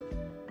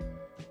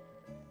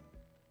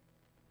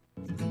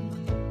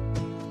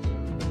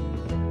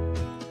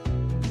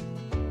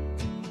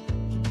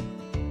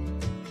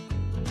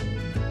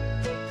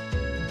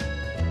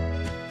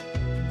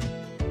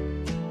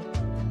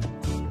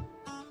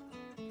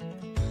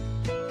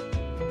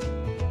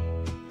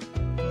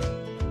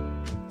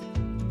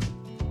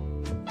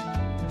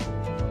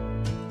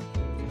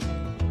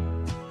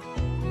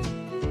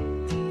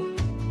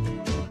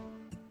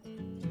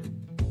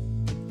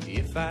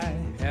I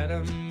had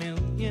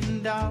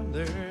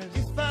 $1,000,000,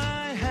 if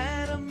I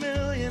had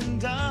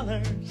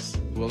 $1,000,000,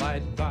 well,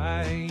 I'd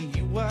buy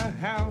you a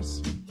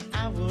house.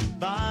 I would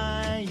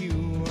buy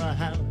you a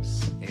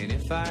house. And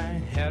if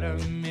I had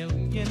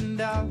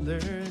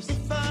 $1,000,000,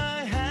 If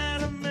I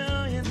had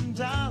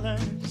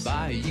 $1,000,000,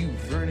 buy you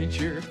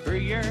furniture for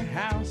your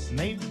house.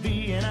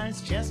 maybe a nice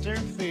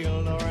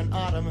Chesterfield or an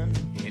ottoman.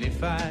 And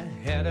if I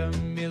had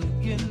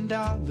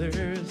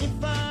 $1,000,000,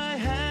 If I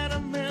had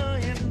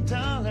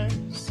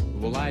 $1,000,000,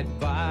 well, I'd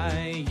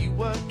buy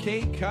you a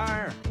K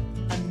car.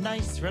 a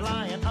nice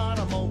Reliant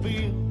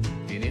automobile.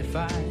 And if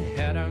I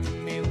had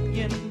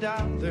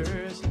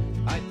 $1,000,000,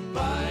 I'd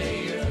buy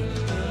your love.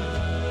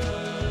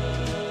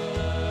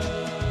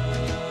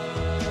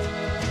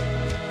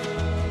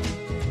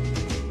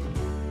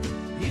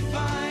 If I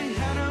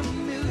had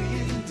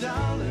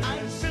 $1,000,000,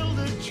 I'd build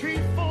a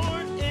tree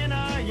fort in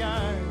our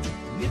yard.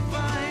 if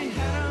I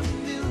had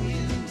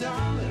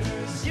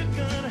 $1,000,000, You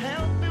could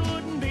help, it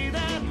wouldn't be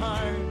that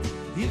hard.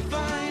 if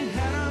I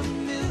had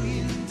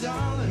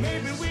 $1,000,000,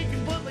 Maybe we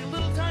could put like a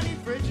little tiny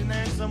fridge in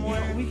there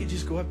somewhere. we could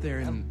just go up there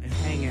and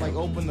hang out. Like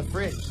open the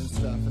fridge and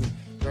stuff, and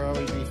there'll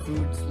always be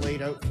foods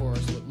laid out for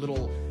us with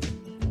little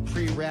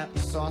pre-wrapped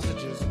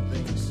sausages and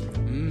things.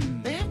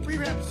 They have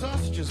pre-wrapped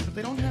sausages, but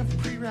they don't have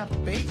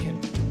pre-wrapped bacon.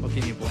 Well,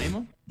 can you blame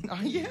them?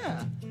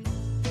 Yeah.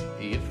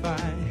 If I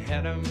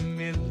had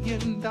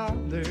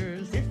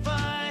 $1,000,000, If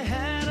I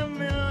had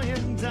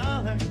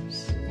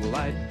 $1,000,000, well,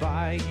 I'd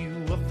buy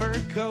you a fur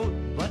coat.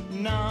 but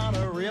not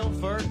a real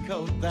fur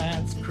coat,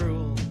 that's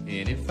cruel.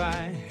 And if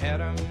I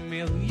had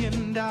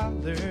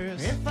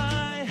 $1,000,000, If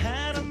I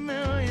had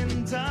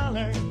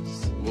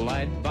 $1,000,000, well,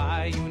 I'd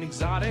buy you an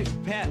exotic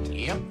pet.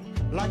 yep,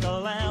 like a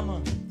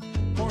llama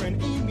or an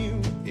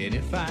emu. And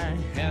if I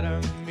had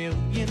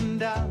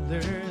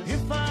 $1,000,000,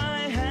 If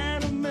I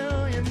had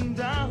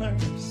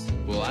 $1,000,000,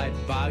 well, I'd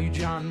buy you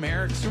John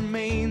Merrick's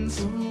remains.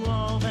 ooh,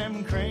 all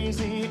them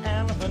crazy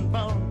elephant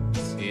bones.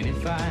 And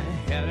if I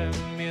had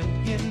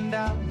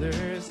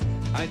 $1,000,000,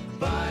 I'd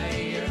buy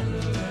your love.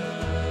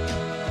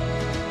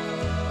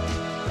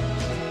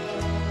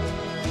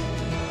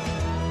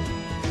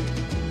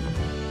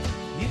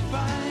 If I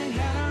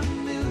had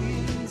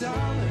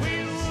 $1,000,000, We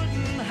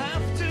wouldn't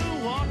have to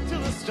walk to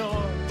the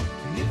store.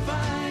 if I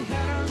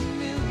had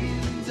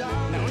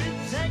 $1,000,000, Now we'd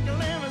take a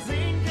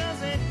limousine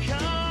 'cause it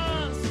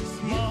costs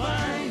if more. I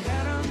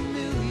had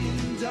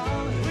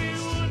 $1,000,000, We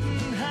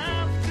wouldn't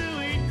have to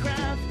eat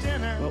Kraft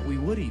dinner. but we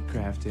would eat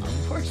Kraft dinner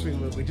Of course we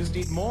would. We just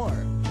eat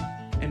more.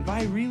 and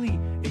buy really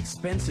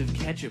expensive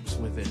ketchups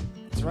with it.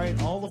 That's right.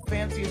 All the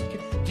fanciest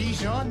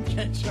Dijon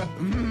ketchup.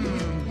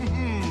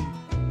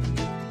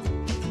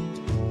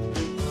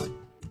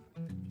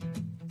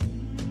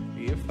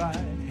 If I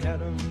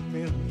had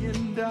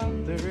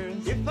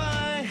 $1,000,000, If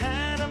I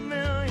had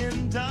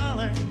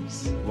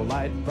 $1,000,000, well,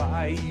 I'd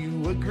buy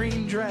you a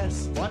green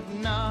dress. but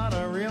not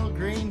a real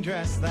green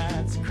dress,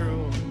 that's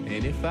cruel.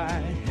 And if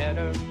I had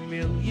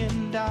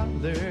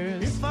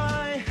 $1,000,000, If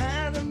I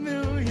had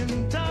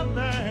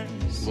 $1,000,000,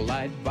 well,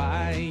 I'd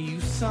buy you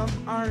some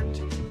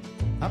art.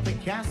 a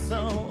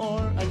Picasso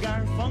or a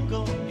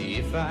Garfunkel.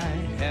 If I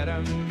had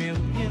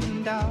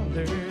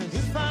 $1,000,000,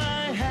 If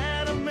I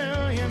had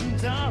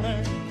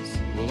 $1,000,000,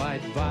 well,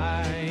 I'd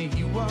buy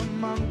you a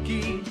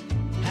monkey.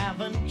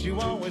 haven't you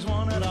always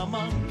wanted a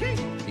monkey?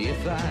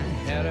 If I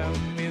had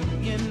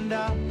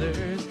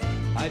 $1,000,000,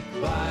 I'd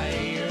buy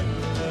your love.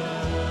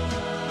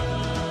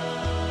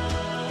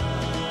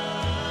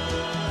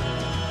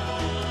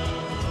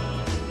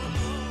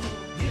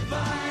 If I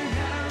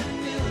had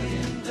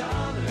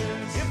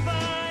 $1,000,000, If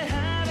I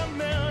had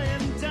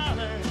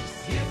 $1,000,000,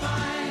 if I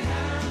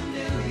had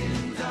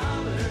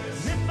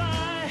 $1,000,000, if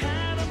I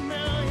had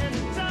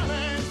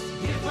 $1,000,000,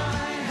 if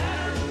I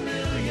had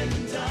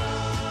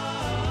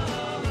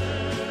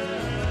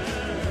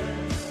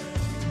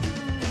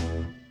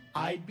 $1,000,000,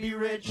 I'd be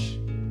rich.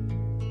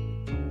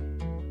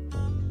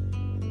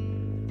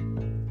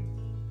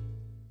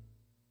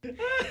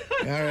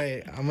 All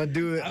right, I'm gonna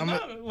do it. I'm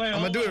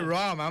gonna do it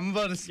raw. I'm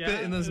about to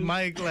spit in this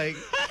mic like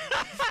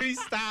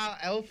freestyle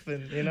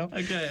elfin, you know?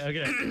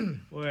 Okay.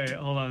 Wait,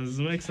 hold on. Does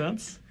this make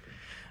sense?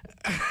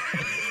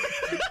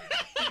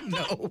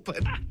 No,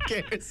 but who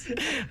cares?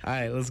 All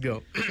right, let's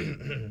go.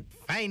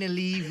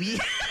 Finally, we.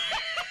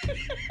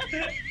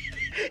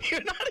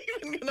 You're not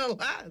even gonna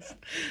last.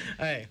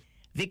 All right.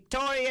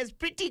 Victoria's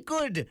pretty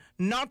good,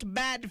 not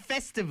bad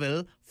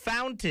festival,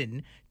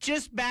 fountain,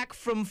 just back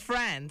from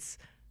France.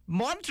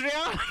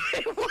 Montreal.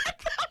 What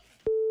the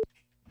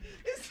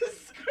is the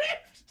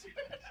script?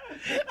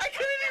 I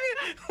couldn't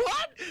even.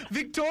 What?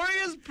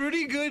 Victoria's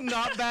pretty good,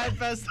 not bad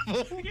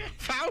festival.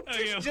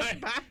 Fountains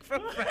just back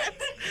from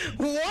France.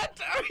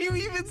 What are you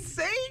even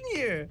saying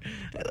here?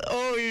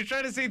 Oh, you're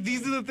trying to say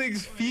these are the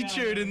things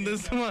featured in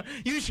this one.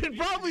 You should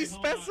probably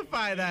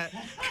specify that,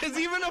 because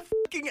even a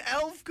fucking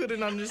elf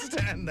couldn't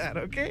understand that.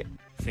 Okay.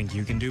 Think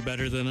you can do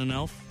better than an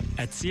elf?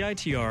 At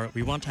CITR,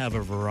 we want to have a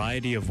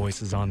variety of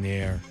voices on the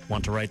air.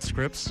 Want to write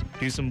scripts,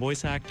 do some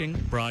voice acting,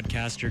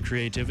 broadcast your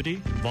creativity?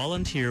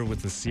 Volunteer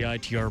with the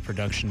CITR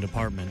production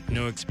department.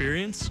 No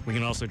experience? We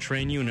can also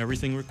train you in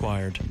everything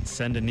required.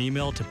 Send an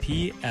email to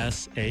psas@citr.ca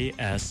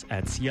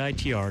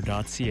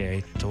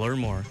to learn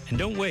more. And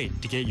don't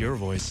wait to get your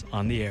voice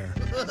on the air.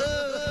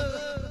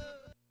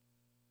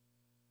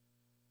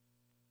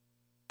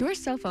 Your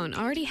cell phone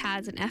already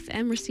has an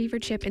FM receiver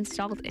chip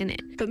installed in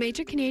it, but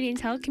major Canadian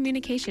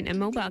telecommunication and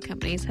mobile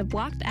companies have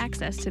blocked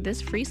access to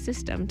this free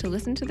system to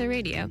listen to the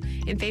radio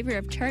in favor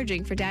of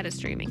charging for data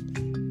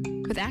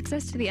streaming. With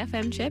access to the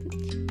FM chip,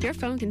 your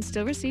phone can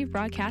still receive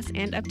broadcasts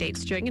and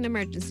updates during an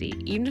emergency,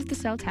 even if the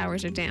cell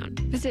towers are down.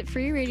 Visit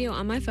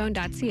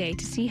freeradioonmyphone.ca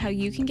to see how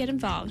you can get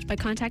involved by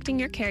contacting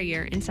your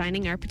carrier and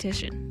signing our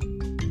petition.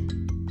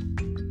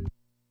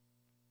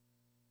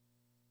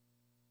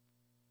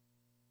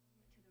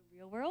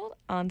 World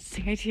on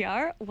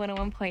CITR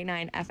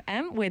 101.9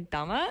 FM with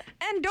Dama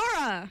and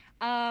Dora.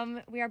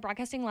 We are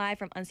broadcasting live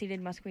from unceded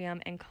Musqueam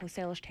and Coast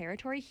Salish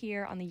territory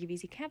here on the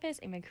UBC campus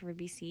in Vancouver,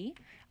 BC.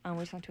 We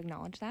just want to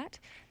acknowledge that.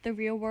 The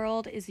Real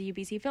World is the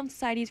UBC Film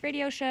Society's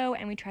radio show,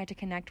 and we try to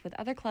connect with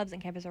other clubs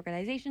and campus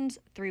organizations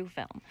through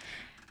film.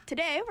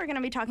 Today, we're going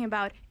to be talking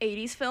about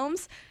 80s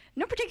films.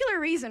 No particular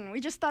reason. We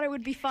just thought it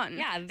would be fun.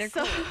 Yeah, they're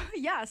cool.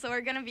 Yeah, so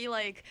we're going to be,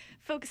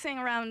 focusing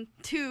around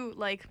two,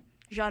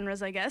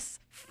 genres, I guess.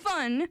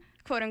 Fun,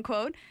 quote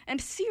unquote, and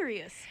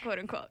serious, quote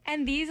unquote.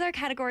 And these are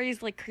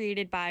categories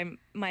created by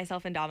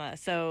myself and Dama.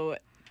 So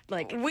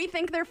we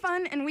think they're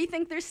fun and we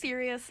think they're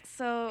serious.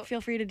 So feel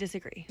free to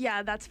disagree.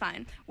 Yeah, that's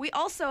fine. We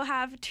also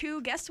have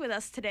two guests with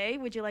us today.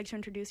 Would you like to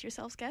introduce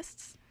yourselves,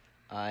 guests?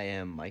 I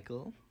am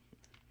Michael.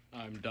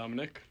 I'm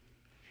Dominic.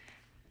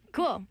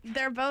 Cool.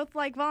 They're both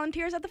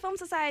volunteers at the Film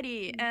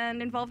Society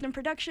and involved in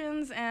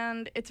productions,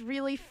 and it's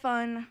really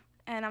fun.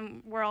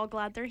 And we're all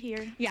glad they're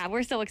here. Yeah,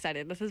 we're so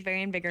excited. This is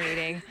very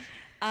invigorating.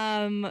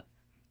 Can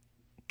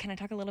I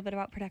talk a little bit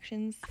about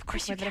productions? Of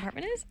course you can. What the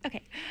department is?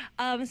 Okay.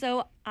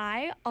 So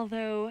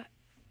although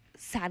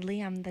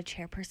sadly I'm the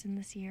chairperson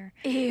this year.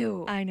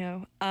 Ew. I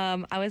know.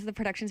 I was the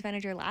productions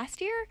manager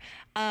last year.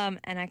 And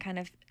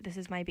this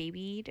is my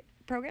baby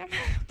program.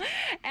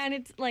 And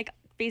it's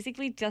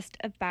basically just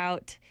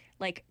about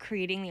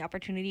creating the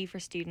opportunity for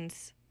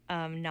students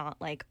not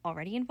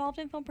already involved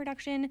in film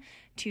production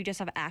to just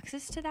have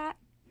access to that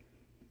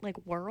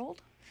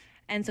world.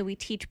 And so we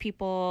teach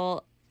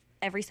people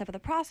every step of the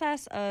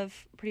process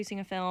of producing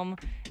a film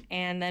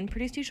and then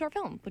produce 2 short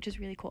films, which is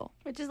really cool.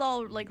 Which is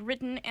all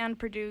written and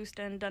produced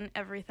and done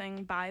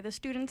everything by the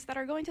students that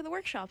are going to the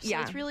workshops. So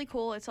it's really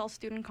cool. It's all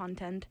student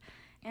content.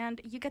 And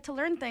you get to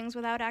learn things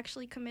without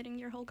actually committing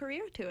your whole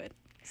career to it.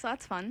 So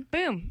that's fun.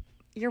 Boom.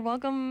 You're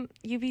welcome,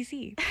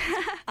 UBC.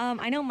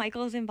 I know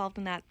Michael is involved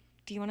in that.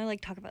 Do you want to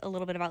talk about a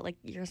little bit about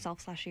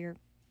yourself / your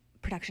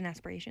production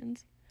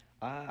aspirations?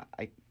 I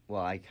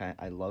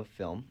love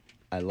film.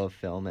 I love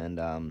film, and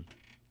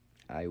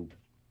I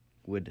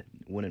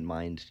wouldn't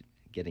mind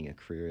getting a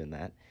career in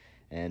that.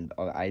 And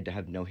I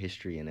have no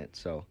history in it,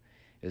 so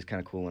it was kind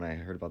of cool when I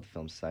heard about the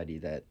Film Society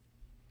that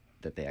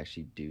they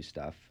actually do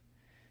stuff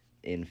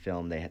in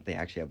film. They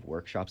actually have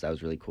workshops. That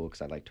was really cool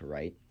because I like to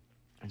write.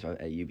 And so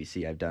at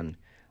UBC, I've done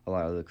a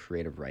lot of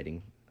creative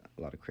writing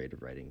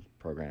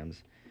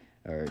programs.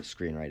 Or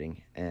screenwriting,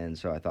 and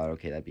so I thought,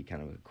 okay, that'd be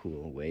kind of a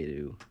cool way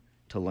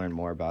to learn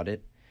more about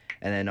it.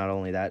 And then not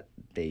only that,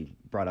 they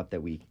brought up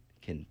that we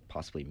can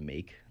possibly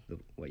make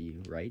what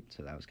you write,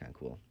 so that was kind of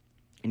cool.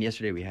 And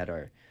yesterday we had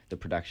the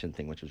production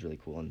thing, which was really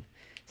cool, and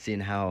seeing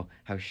how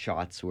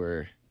shots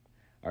are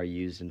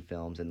used in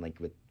films, and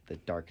with The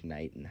Dark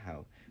Knight, and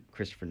how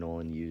Christopher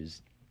Nolan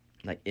used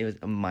it was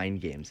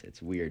mind games.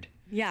 It's weird.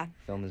 Yeah.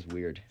 Film is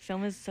weird.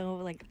 Film is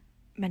so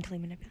mentally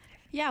manipulative.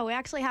 Yeah, we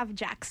actually have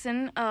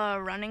Jackson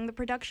running the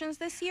productions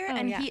this year,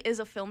 he is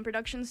a film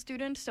production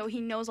student, so he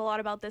knows a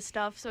lot about this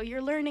stuff. So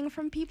you're learning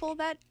from people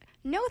that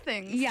know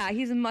things. Yeah,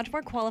 he's much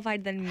more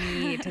qualified than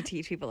me to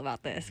teach people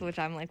about this, which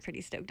I'm pretty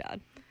stoked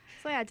on.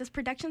 So yeah, just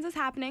productions is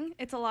happening.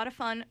 It's a lot of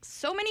fun.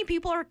 So many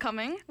people are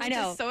coming, which I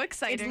know. is so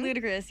exciting. It's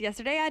ludicrous.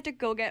 Yesterday I had to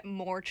go get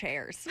more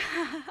chairs,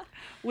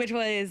 which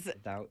was...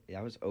 That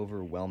was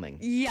overwhelming.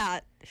 Yeah.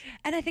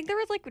 And I think there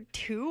was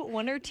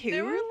 1 or 2.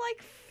 There were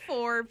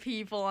 4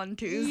 people on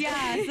Tuesday.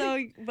 Yeah, so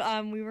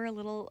we were a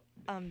little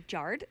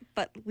jarred,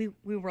 but we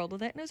rolled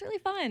with it, and it was really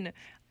fun.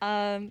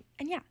 And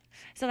yeah,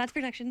 so that's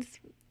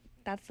productions.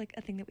 That's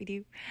a thing that we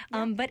do.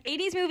 But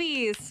 80s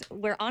movies,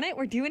 we're on it,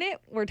 we're doing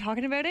it, we're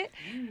talking about it.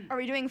 Are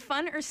we doing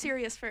fun or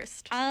serious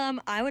first?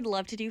 I would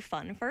love to do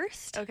fun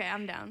first. Okay,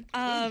 I'm down.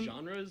 Those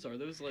genres, are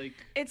those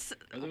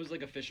are those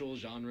official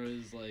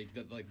genres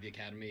that the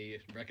Academy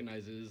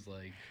recognizes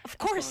Of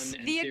course,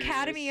 fun the and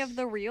Academy serious? of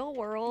the Real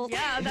World.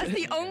 Yeah, that's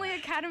the only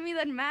Academy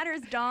that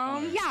matters,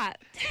 Dom. Yeah.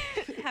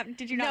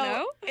 Did you not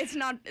know? It's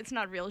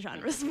not real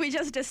genres. We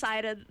just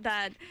decided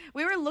that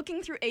we were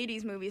looking through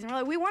 80s movies and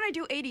we're we want to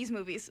do 80s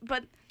movies,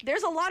 but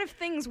there's a lot of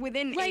things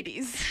within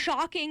 80s.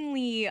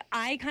 Shockingly,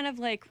 I kind of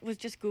was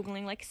just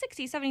Googling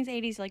 60s, 70s,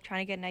 80s,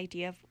 trying to get an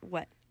idea of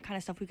what kind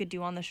of stuff we could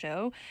do on the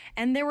show.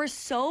 And there were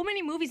so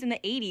many movies in the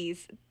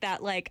 80s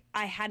that, like,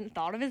 I hadn't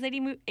thought of as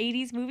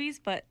 80s movies,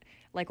 but,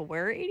 like,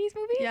 were 80s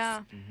movies.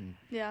 Yeah.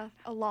 Yeah,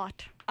 a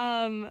lot.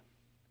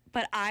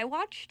 But I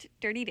watched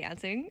Dirty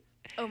Dancing.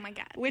 Oh, my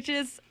God. Which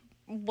is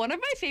one of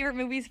my favorite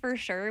movies for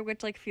sure,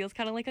 which, like, feels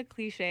kind of like a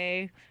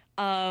cliche.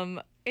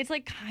 It's,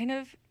 like, kind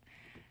of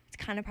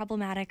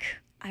problematic,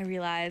 I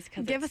realize.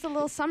 Give us a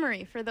little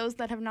summary for those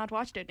that have not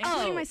watched it,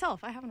 including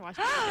myself. I haven't watched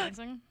Dirty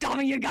Dancing.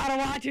 Dama, you gotta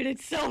watch it.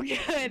 It's so good.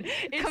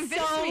 It's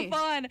Convince so me.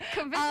 fun.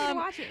 Convince me to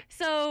watch it.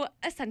 So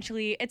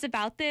essentially, it's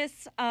about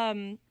this.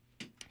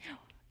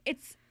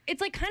 It's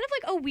like kind of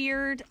like a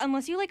weird,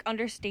 unless you like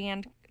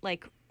understand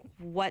like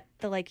what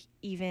the like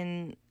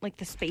even like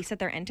the space that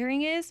they're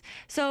entering is.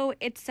 So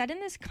it's set in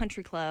this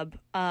country club,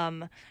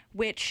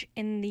 which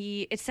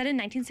it's set in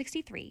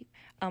 1963,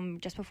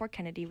 just before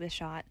Kennedy was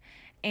shot,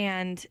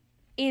 and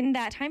in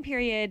that time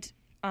period,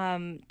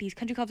 these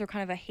country clubs were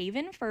kind of a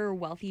haven for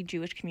wealthy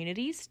Jewish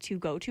communities to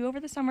go to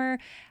over the summer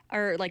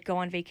or like go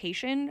on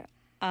vacation,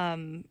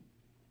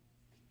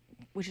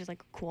 which is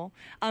like cool.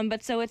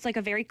 But so it's like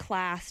a very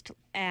classed,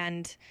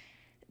 and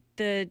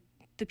the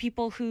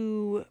people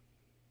who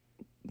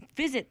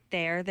visit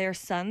there, their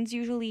sons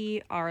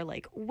usually are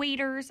like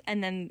waiters,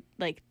 and then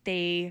like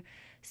they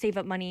save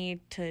up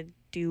money to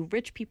do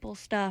rich people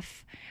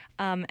stuff,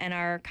 and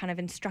are kind of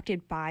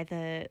instructed by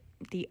the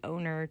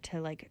owner to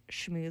like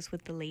schmooze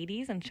with the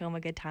ladies and show them a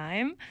good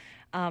time,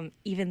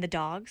 even the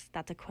dogs.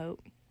 That's a quote.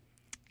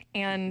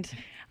 And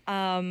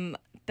then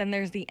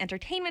there's the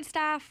entertainment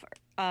staff,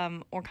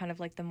 or kind of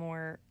like the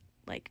more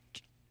like,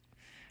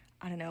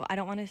 I don't know, I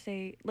don't want to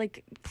say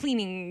like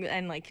cleaning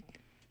and like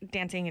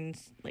dancing and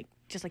like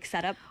just like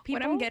set up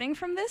people. What I'm getting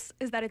from this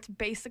is that it's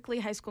basically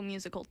High School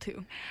Musical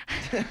 2.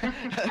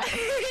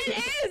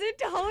 It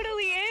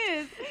totally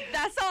is.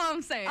 That's all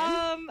I'm saying.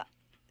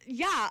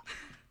 Yeah.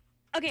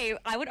 Okay,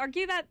 I would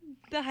argue that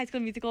the High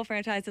School Musical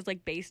franchise is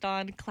like based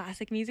on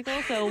classic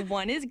musicals. So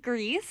 1 is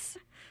Grease,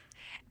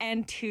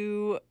 and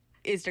 2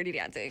 is Dirty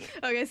Dancing.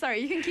 Okay, sorry,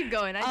 you can keep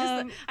going.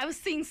 I was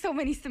seeing so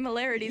many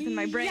similarities in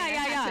my brain. I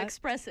had to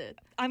express it.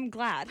 I'm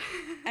glad.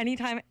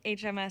 Anytime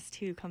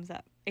HSM2 comes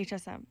up.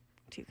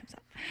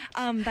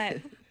 But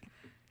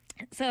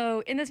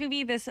so in this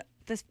movie, this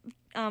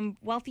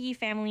wealthy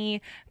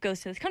family goes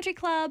to this country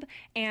club,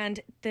 and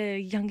the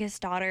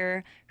youngest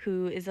daughter,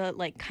 who is a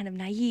like kind of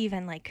naive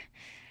and like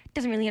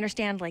doesn't really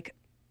understand like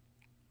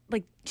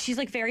she's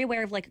like very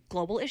aware of like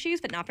global issues,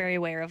 but not very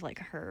aware of like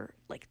her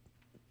like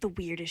the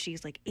weird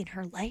issues like in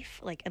her life,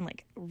 like and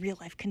like real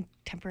life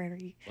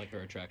contemporary, like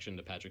her attraction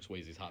to Patrick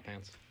Swayze's hot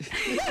pants.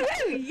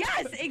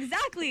 Yes,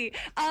 exactly.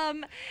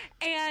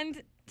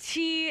 And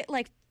she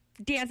like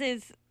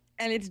dances,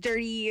 and it's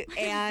dirty,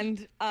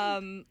 and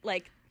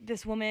like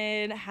this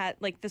woman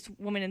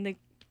in the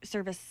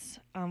service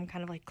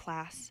kind of like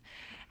class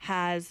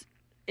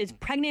is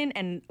pregnant,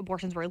 and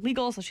abortions were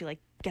illegal, so she like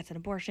gets an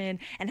abortion,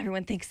 and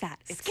everyone thinks that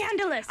it's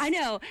scandalous. I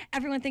know,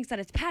 everyone thinks that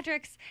it's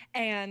Patrick's,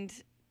 and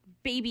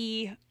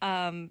baby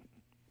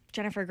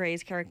Jennifer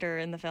Grey's character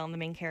in the film, the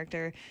main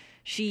character,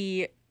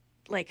 she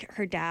like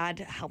her dad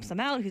helps them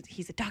out.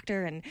 He's a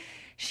doctor, and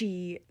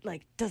she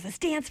like does this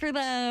dance for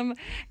them,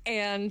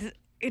 and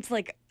it's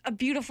like a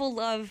beautiful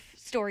love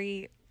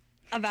story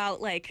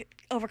about like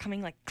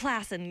overcoming like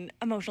class and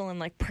emotional and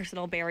like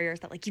personal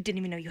barriers that like you didn't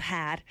even know you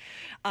had.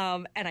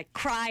 And I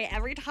cry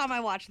every time I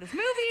watch this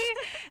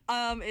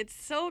movie. It's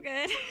so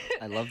good.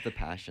 I love the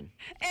passion.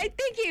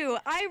 Thank you.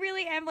 I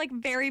really am like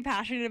very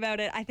passionate about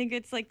it. I think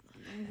it's like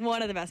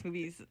one of the best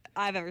movies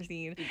I've ever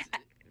seen.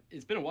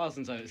 It's been a while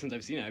since I've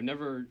seen it. I've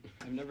never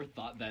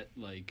thought that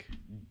like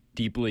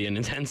deeply and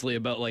intensely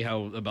about like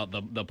about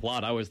the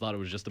plot. I always thought it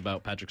was just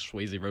about Patrick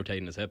Swayze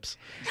rotating his hips.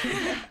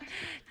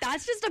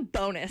 That's just a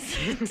bonus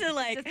to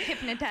like just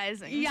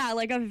hypnotizing. Yeah,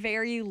 like a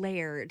very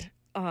layered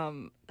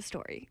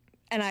story.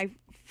 And I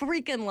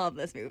freaking love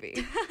this movie.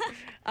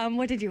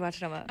 What did you watch,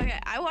 Dama? Okay,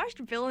 I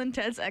watched Bill and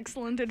Ted's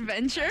Excellent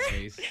Adventure.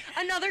 Nice.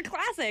 Another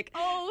classic.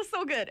 Oh,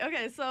 so good.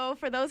 Okay, so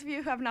for those of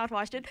you who have not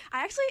watched it,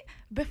 I actually,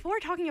 before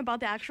talking about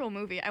the actual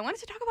movie, I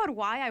wanted to talk about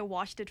why I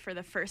watched it for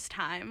the first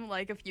time,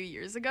 like a few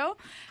years ago.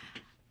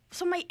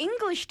 So my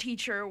English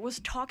teacher was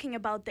talking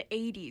about the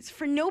 80s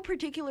for no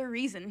particular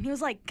reason. He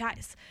was like,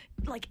 guys,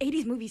 like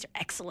 80s movies are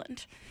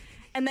excellent.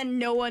 And then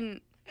no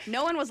one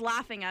was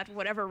laughing at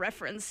whatever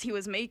reference he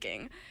was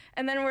making.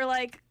 And then we're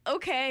like,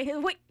 okay,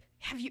 wait,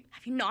 have you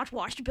not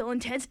watched Bill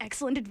and Ted's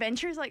Excellent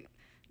Adventures? Like,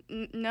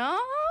 no?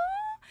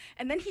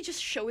 And then he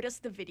just showed us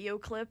the video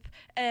clip,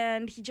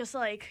 and he just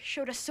like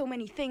showed us so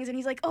many things, and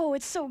he's like, oh,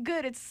 it's so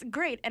good, it's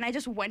great. And I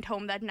just went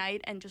home that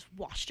night and just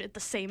watched it the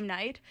same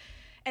night.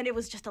 And it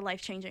was just a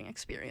life-changing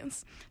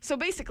experience. So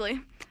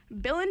basically,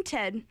 Bill and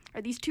Ted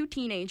are these two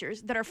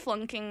teenagers that are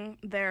flunking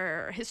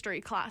their history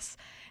class.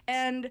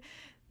 And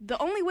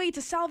the only way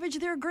to salvage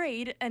their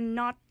grade and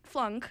not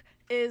flunk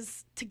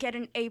is to get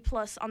an A+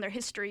 on their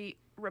history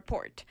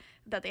report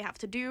that they have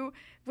to do,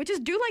 which is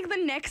due like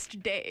the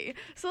next day.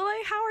 So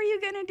like, how are you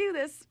gonna do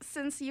this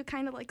since you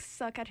kind of like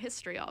suck at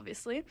history,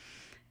 obviously?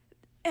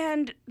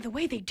 And the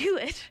way they do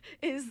it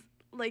is,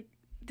 like,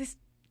 this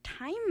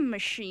time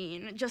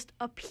machine just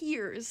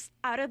appears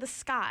out of the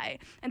sky.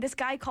 And this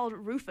guy called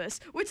Rufus,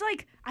 which,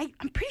 like, I'm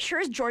pretty sure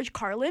is George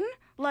Carlin.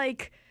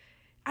 Like,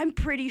 I'm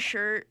pretty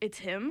sure it's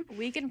him.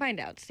 We can find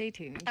out. Stay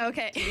tuned.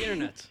 Okay. The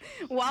internet.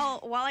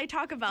 While I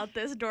talk about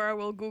this, Dora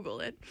will Google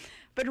it.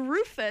 But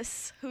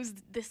Rufus, who's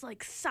this,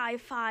 like,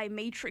 sci-fi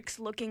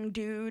Matrix-looking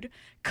dude,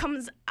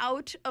 comes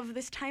out of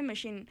this time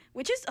machine,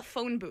 which is a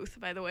phone booth,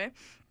 by the way.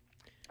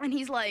 And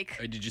he's like...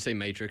 Did you say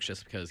Matrix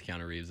just because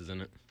Keanu Reeves is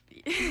in it?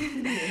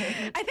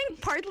 I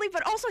think partly,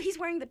 but also he's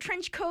wearing the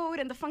trench coat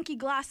and the funky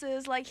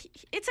glasses. Like,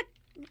 it's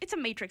a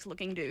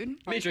Matrix-looking dude.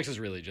 Matrix is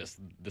really just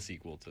the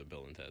sequel to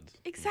Bill and Ted's.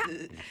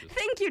 Exactly.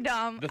 Thank you,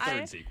 Dom. The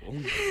third sequel.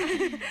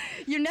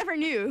 You never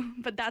knew,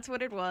 but that's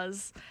what it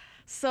was.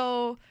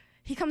 So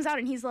he comes out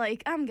and he's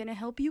like, I'm going to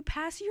help you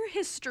pass your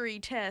history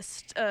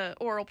test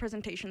oral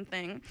presentation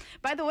thing.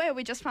 By the way,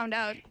 we just found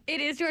out.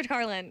 It is George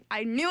Carlin.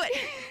 I knew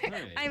it.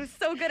 Right. I'm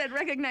so good at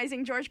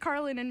recognizing George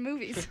Carlin in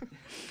movies.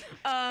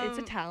 It's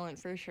a talent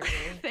for sure.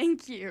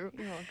 Thank you.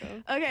 You're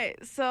welcome. Okay,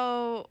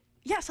 so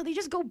they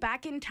just go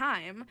back in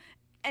time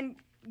and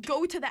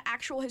go to the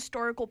actual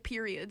historical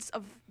periods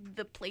of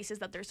the places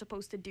that they're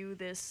supposed to do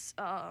this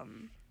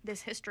this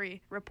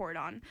history report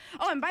on.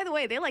 Oh, and by the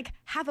way, they, like,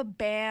 have a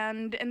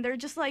band, and they're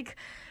just, like,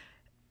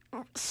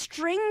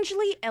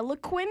 strangely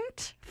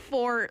eloquent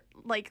for,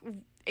 like,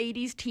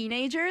 80s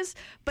teenagers,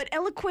 but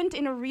eloquent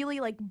in a really,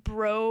 like,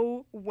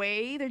 bro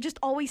way. They're just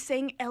always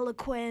saying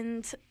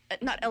eloquent,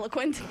 not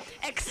eloquent,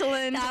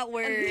 excellent. That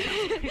word.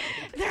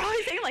 They're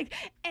always saying, like,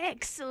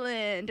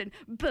 excellent and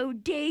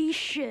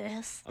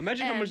bodacious.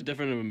 Imagine how much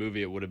different of a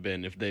movie it would have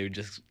been if they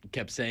just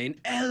kept saying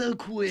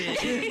eloquent.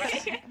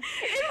 It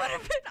would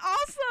have been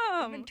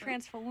awesome. Been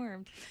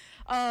transformed.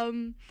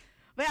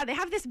 But yeah, they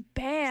have this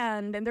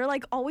band, and they're,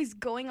 like, always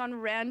going on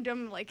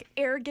random, like,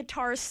 air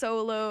guitar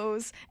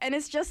solos, and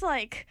it's just,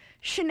 like,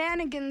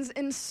 shenanigans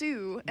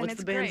ensue, and What's it's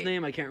the band's great.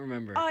 name? I can't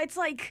remember. It's,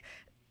 like,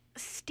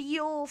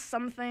 Steel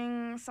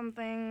something.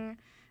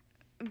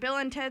 Bill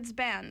and Ted's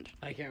band.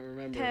 I can't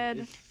remember. Ted.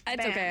 It's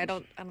band. okay. I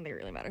don't think it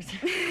really matters.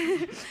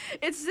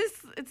 It's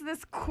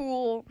this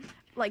cool,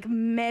 like,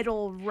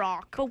 metal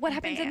rock. But what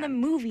happens in the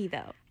band. movie,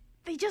 though?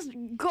 They just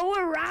go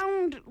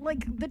around,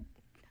 like, the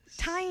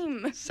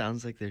time.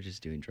 Sounds like they're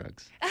just doing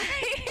drugs.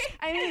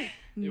 I mean,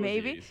 was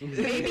maybe these.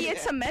 maybe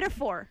it's a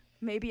metaphor.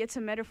 Maybe it's a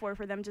metaphor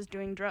for them just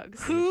doing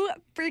drugs. Who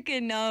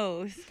freaking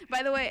knows?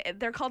 By the way,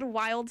 they're called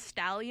Wild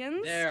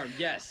Stallions. There,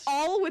 yes.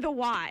 All with a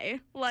Y.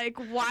 Like,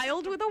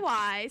 wild with a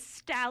Y,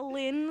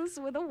 Stallions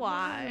with a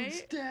Y.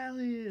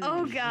 Stallion.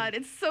 Oh, God,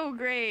 it's so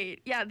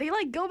great. Yeah, they,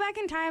 like, go back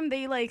in time.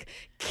 They, like,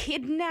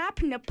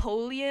 kidnap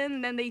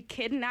Napoleon. Then they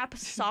kidnap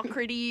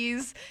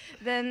Socrates.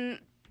 Then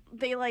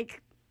they,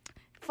 like,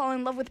 fall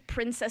in love with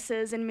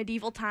princesses in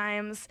medieval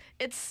times.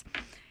 It's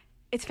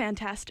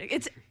fantastic.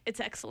 It's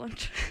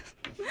excellent.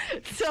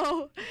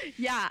 So,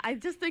 yeah, I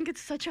just think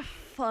it's such a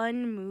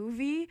fun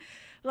movie.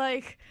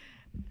 Like,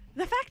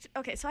 the fact...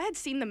 Okay, so I had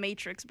seen The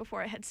Matrix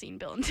before I had seen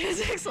Bill and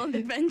Ted's Excellent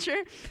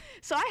Adventure.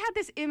 So I had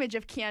this image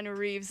of Keanu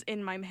Reeves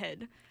in my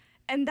head.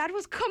 And that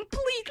was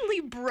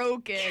completely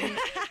broken. Yeah,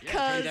 it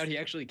turns out he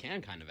actually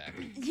can kind of act.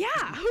 Yeah,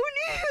 who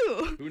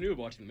knew? Who knew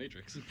watching The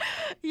Matrix?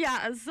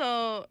 Yeah,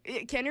 so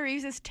Keanu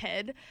Reeves is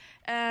Ted,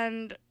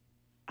 and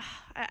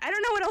I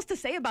don't know what else to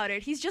say about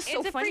it. He's just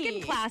so funny. It's a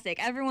freaking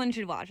classic. Everyone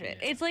should watch it.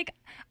 Yeah. It's like,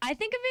 I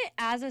think of it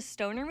as a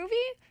stoner movie,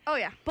 Oh,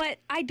 yeah. but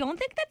I don't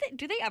think that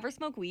do they ever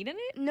smoke weed in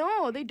it?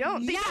 No, they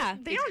don't. Yeah.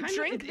 They don't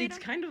drink. It's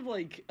kind of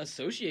like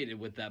associated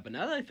with that, but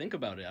now that I think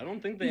about it, I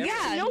don't think they ever Yeah.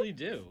 actually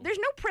do. There's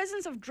no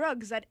presence of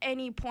drugs at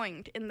any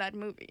point in that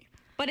movie.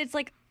 But it's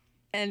like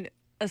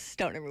a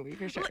stoner movie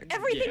for sure. Like,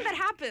 everything Yeah. that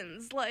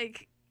happens,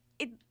 like,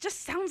 it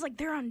just sounds like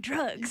they're on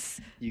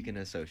drugs. You can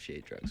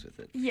associate drugs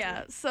with it.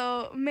 Yeah,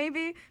 so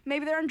maybe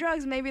they're on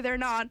drugs, maybe they're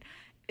not.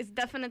 It's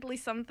definitely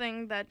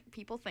something that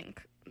people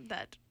think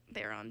that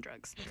they're on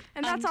drugs.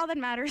 And that's all that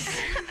matters.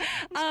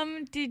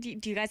 Do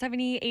you guys have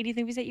any 80s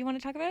movies that you want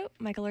to talk about,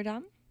 Michael or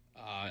Dom?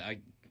 I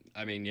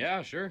mean,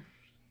 yeah, sure.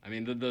 I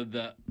mean,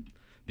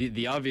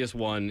 the obvious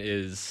one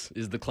is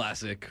the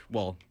classic.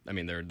 Well, I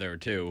mean, there are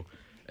two.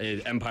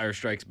 Empire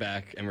Strikes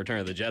Back and Return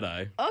of the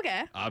Jedi.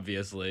 Okay.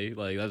 Obviously,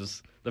 like that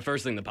was the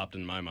first thing that popped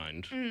in my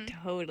mind.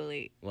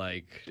 Totally.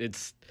 Like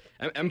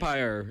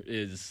Empire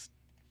is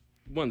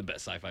one of the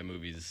best sci-fi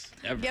movies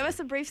ever. Give us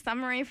a brief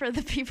summary for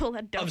the people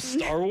that don't Of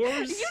Star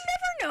Wars? You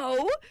never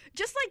know.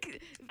 Just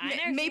like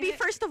maybe seen it.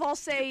 First of all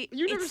say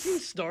You never it's- seen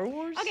Star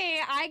Wars? Okay,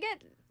 I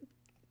get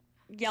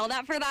yelled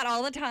at for that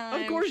all the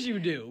time. Of course you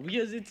do,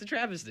 because it's a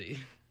travesty.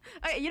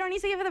 You don't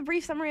need to give it a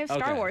brief summary of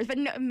Star Okay. Wars, but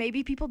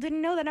maybe people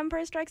didn't know that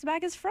Empire Strikes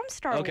Back is from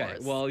Star Okay,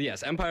 Wars. well,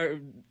 yes, Empire.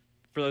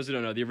 For those who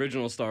don't know, the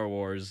original Star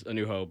Wars, A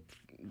New Hope,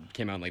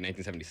 came out in like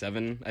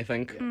 1977, I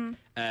think.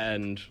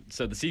 And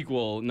so the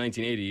sequel,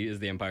 1980, is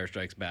The Empire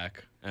Strikes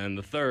Back, and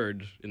the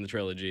third in the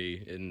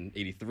trilogy, in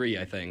 83,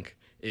 I think,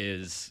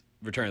 is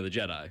Return of the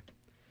Jedi.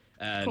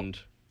 And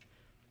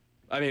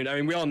I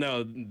mean, we all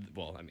know.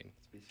 Well, I mean,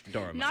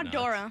 Dora. Not might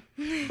Dora.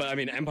 But I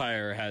mean,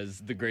 Empire has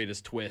the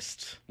greatest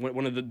twist.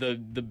 One of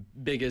the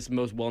biggest,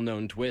 most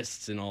well-known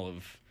twists in all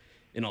of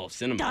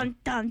cinema. Dun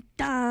dun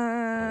dun.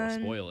 I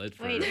won't spoil it.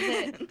 For... Wait,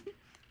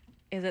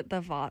 is it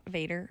the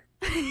Vader?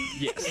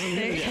 Yes.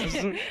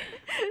 Yes.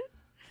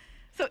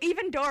 So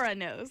even Dora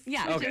knows.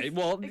 Yeah. Okay. Just,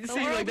 Well, like,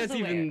 see,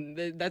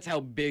 like that's how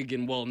big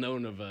and well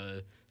known of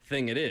a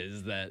thing it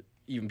is that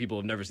even people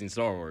who have never seen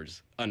Star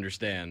Wars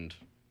understand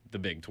the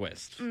big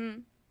twist.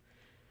 Mm.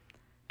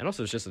 And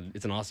also, it's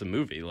an awesome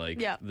movie. Like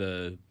Yeah.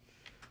 the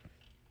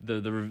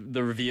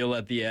reveal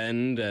at the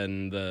end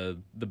and the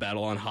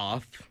battle on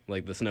Hoth,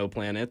 like the snow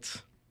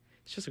planet.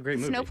 It's just a great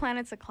movie. Snow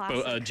Planet's a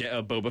classic.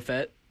 Boba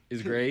Fett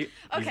is great.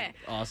 Okay.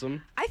 He's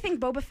awesome. I think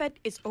Boba Fett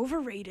is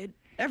overrated.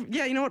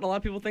 Yeah, you know what? A lot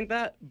of people think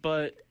that,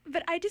 but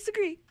But I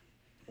disagree.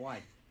 Why?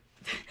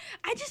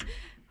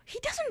 He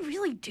doesn't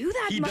really do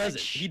that he much.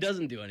 doesn't. He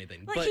doesn't do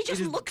anything. Like, but he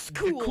just it is looks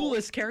cool. The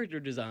coolest character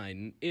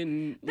design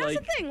in That's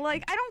the thing.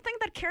 Like, I don't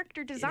think that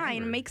character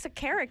design ever. makes a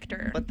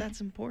character. But that's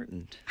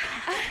important.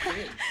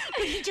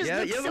 But he just Yeah,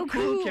 looks you have so a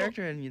cool cool.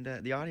 character, and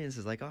the audience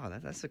is like, "Oh,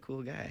 that's a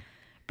cool guy."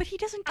 But he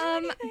doesn't do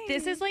anything.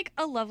 This is like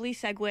a lovely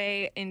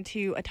segue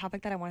into a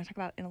topic that I want to talk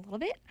about in a little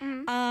bit.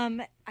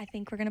 Mm-hmm. I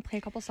think we're gonna play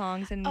a couple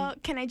songs and.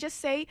 Can I just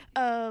say,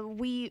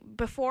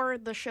 before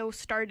the show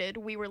started,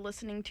 we were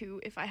listening to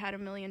 "If I Had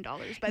 $1 Million"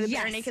 by the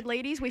Yes. Bare Naked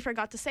Ladies. We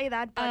forgot to say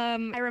that, but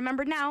I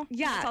remembered now.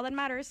 Yeah. That's all that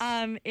matters.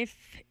 If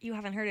you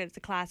haven't heard it, it's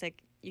a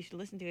classic. You should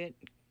listen to it.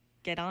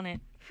 Get on it.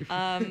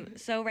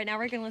 So right now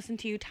we're gonna listen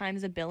to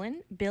 "Times a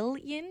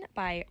Billion"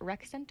 by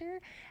Rec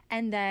Center,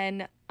 and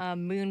then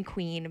 "Moon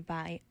Queen"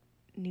 by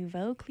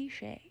Nouveau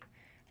Cliché.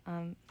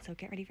 So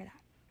get ready for that.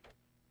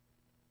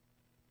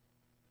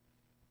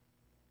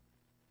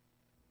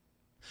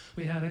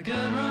 We had a good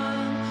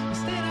run, we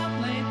stayed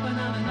up late, but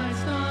now the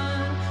night's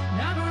done.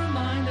 Never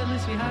mind, at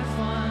least we had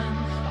fun.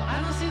 But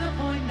I don't see the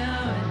point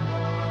now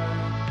anymore.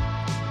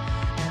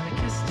 And I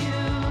kissed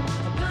you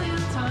a billion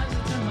times, I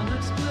turned my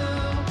lips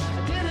blue.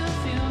 I didn't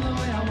feel the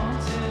way I want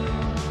to.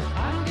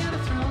 I don't get a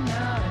thrill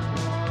now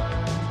anymore.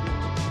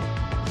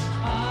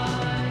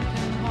 I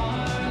can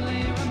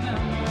hardly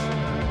remember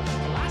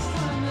the last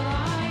time that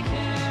I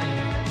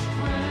cared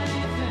for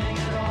anything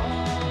at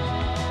all.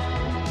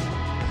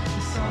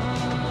 The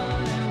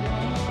sun, it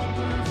won't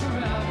burn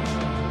forever.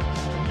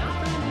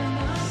 Nothing in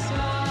the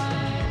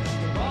sky.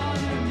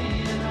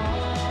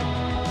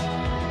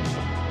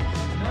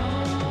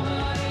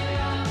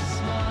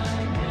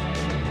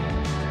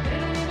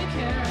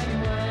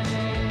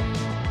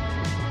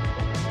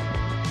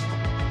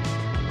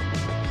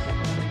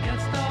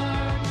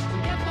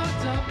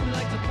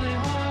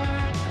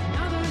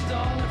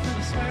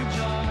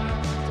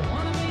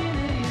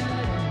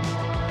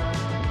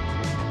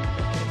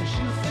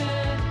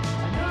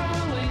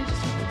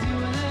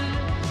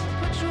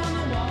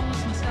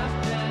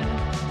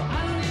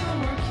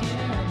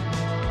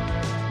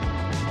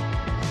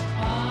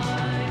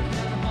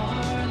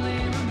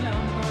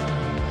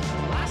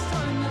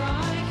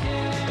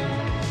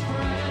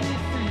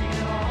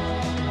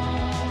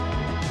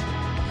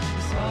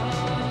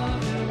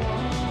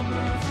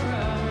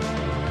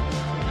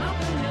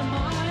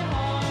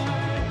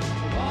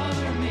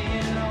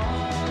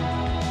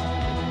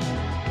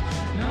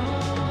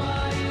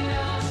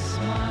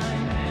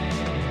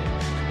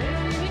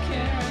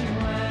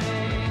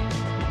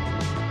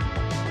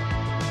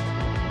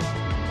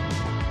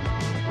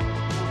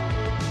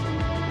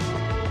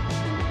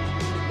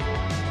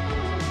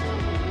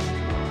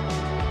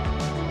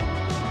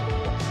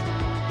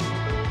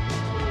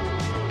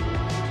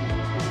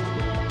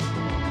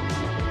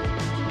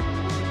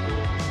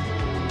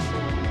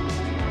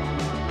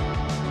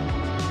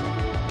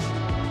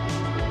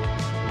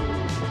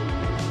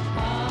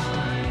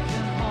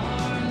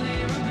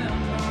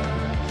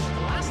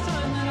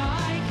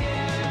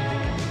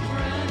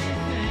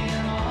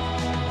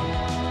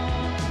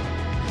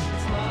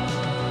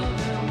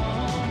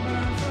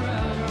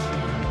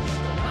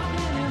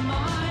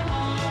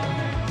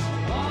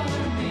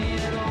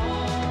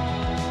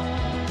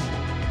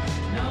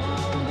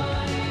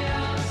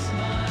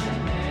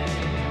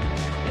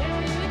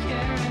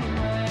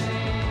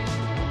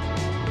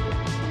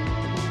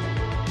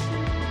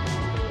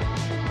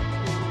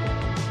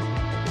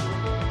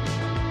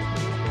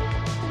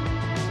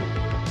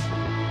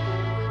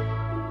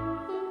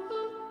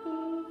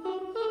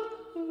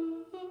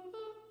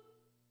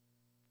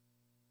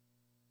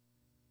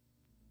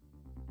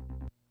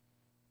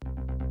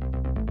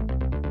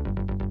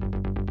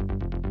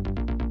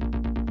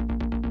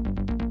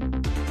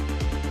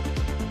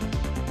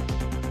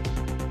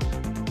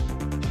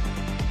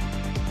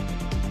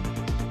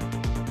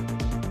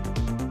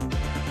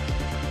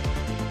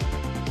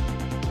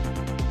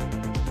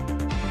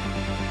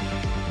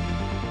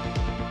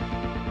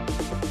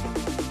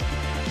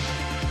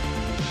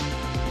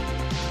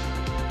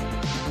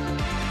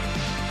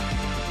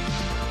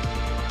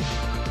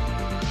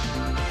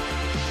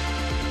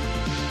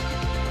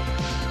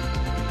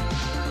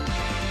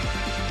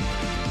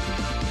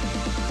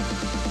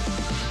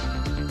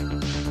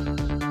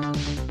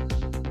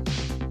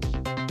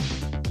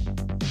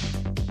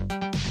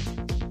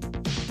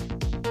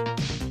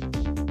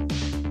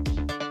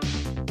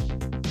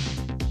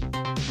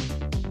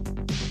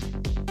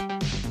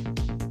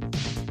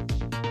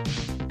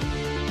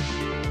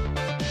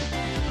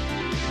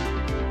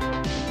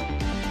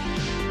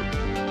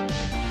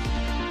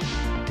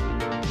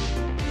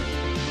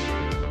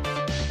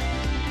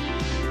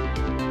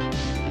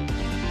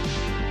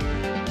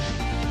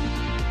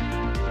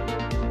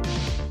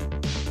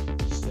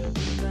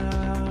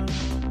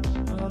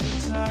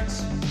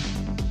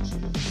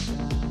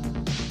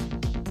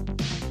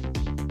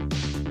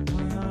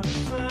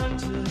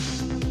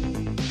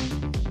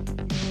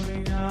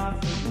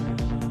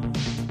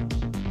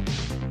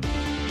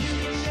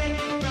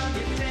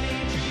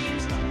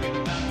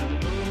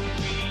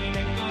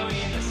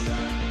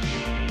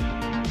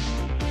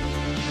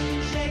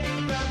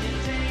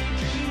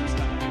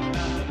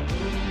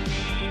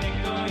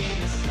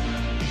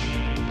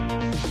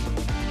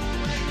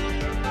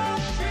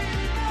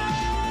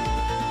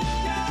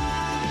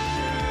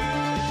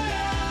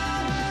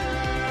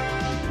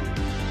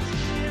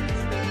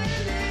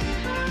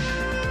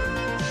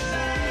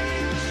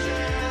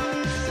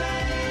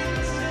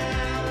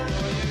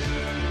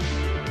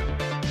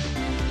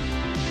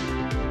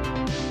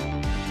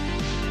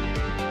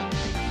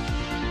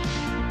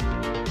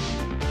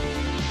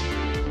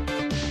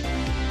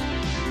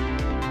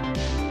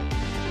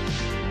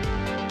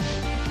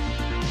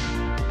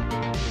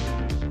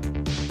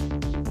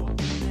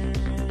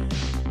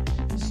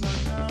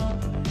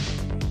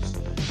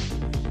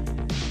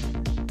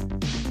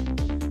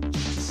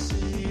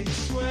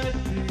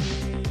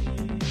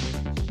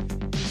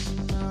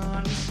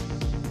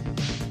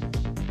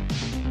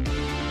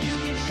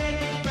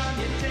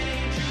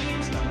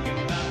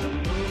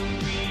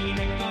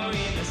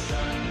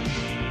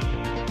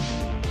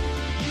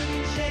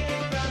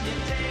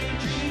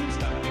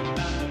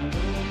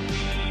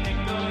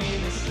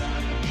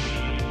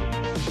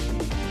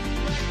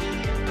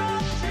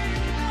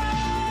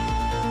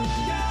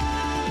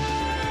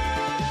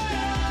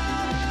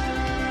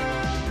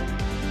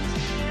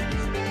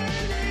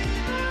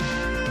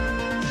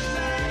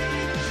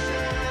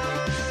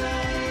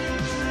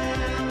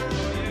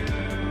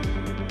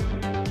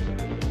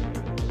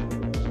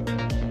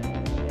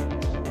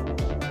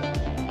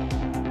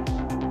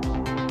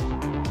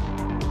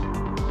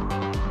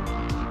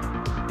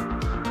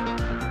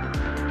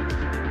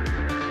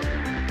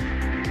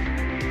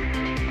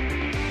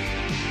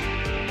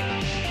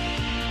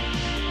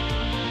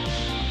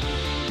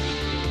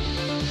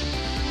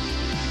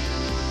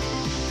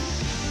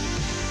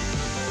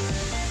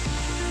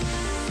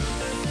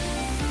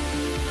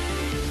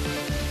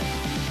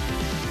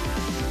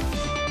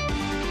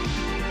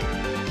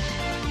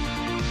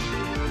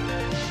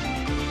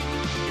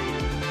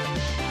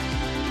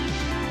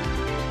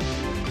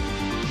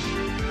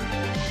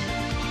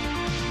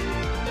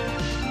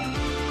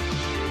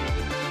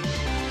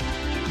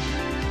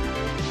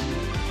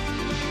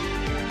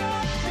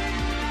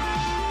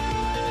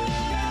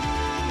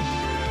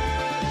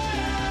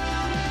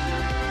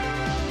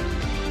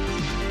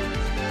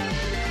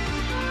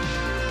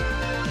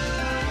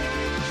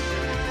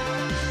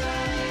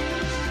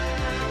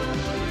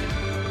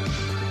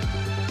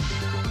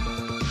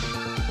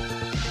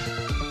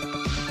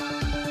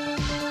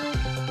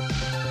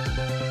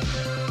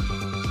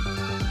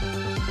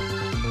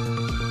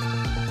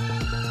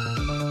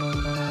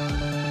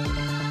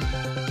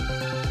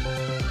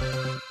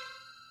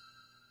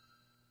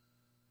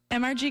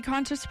 MRG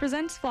Concerts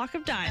presents Flock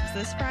of Dimes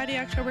this Friday,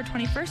 October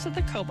 21st at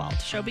the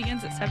Cobalt. Show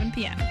begins at 7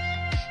 p.m.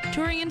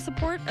 Touring in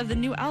support of the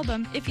new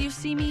album, If You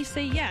See Me,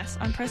 Say Yes,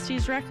 on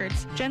Prestige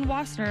Records, Jen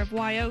Wassner of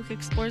Y Oak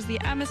explores the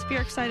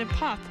atmospheric side of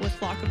pop with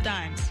Flock of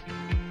Dimes.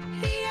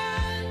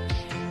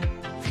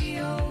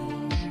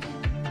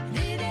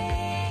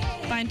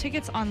 Find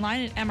tickets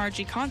online at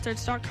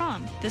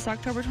mrgconcerts.com. This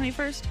October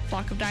 21st,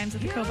 Flock of Dimes at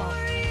the Cobalt.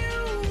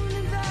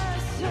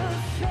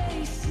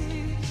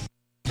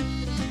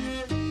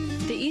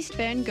 The East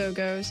Van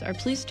Go-Go's are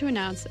pleased to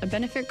announce a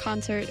benefit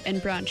concert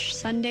and brunch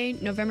Sunday,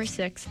 November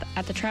 6th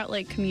at the Trout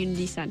Lake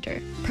Community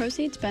Center.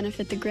 Proceeds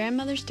benefit the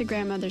Grandmothers to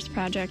Grandmothers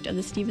project of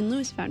the Stephen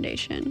Lewis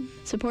Foundation,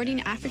 supporting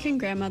African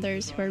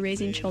grandmothers who are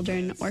raising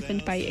children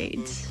orphaned by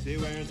AIDS.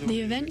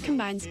 The event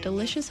combines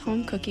delicious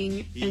home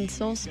cooking and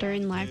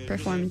soul-stirring live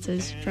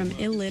performances from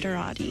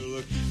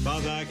Illiterati.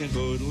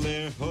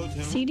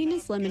 Seating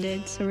is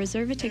limited, so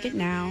reserve a ticket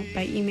now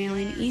by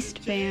emailing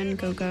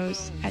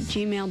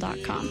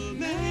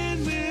eastvangogos@gmail.com.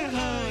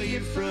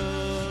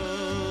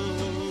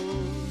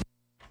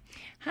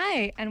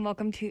 Hi, and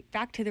welcome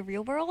back to The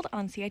Real World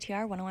on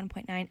CITR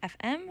 101.9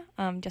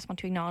 FM. Just want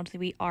to acknowledge that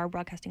we are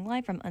broadcasting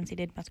live from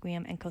unceded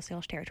Musqueam and Coast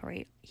Salish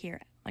territory here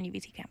on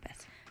UBC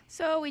campus.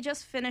 So we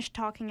just finished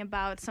talking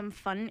about some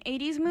fun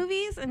 80s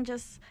movies and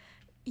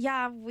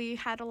we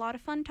had a lot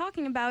of fun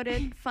talking about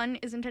it. Fun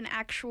isn't an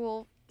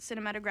actual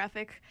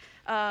cinematographic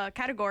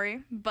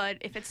category, but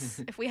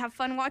if we have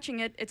fun watching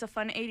it, it's a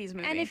fun 80s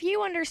movie. And if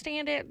you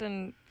understand it,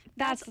 then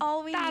that's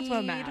all we need. That's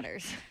what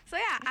matters. So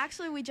yeah,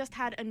 actually we just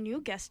had a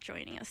new guest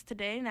joining us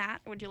today. Nat,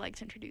 would you like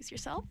to introduce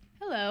yourself?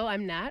 Hello,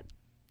 I'm Nat.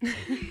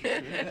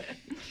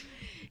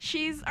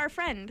 She's our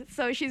friend,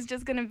 so she's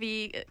just going to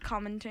be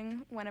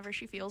commenting whenever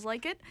she feels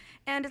like it,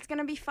 and it's going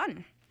to be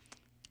fun.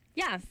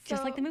 Yeah,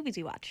 just like the movies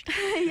we watched.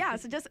 Yeah,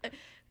 so just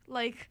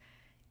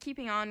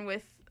keeping on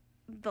with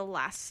the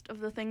last of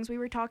the things we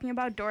were talking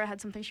about, Dora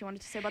had something she wanted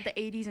to say about the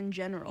 80s in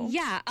general.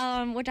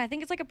 Yeah, which I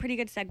think is like a pretty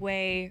good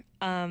segue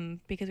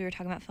because we were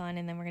talking about fun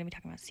and then we're going to be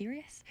talking about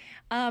serious.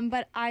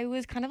 But I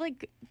was kind of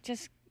like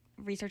just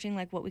researching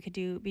like what we could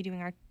be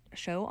doing our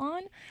show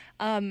on.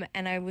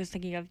 And I was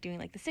thinking of doing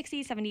like the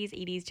 60s, 70s,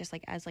 80s just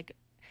like as like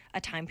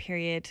a time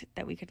period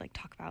that we could like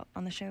talk about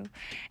on the show.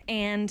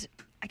 And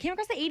I came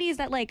across the 80s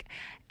that like,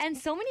 and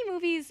so many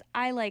movies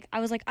I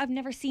was like, I've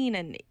never seen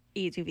an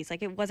 80s movies.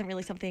 Like it wasn't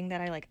really something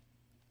that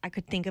I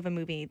could think of a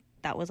movie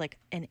that was like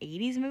an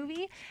 80s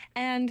movie.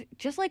 And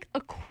just like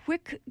a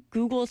quick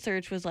Google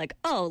search was like,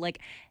 oh,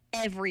 like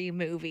every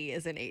movie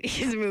is an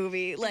 80s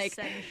movie. Like,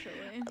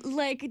 essentially.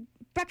 Like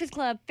Breakfast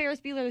Club, Ferris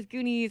Bueller's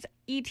Goonies,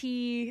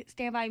 E.T.,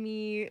 Stand By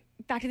Me,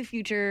 Back to the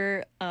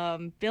Future,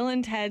 Bill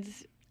and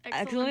Ted's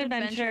Excellent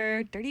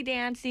Adventure, Dirty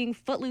Dancing,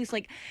 Footloose,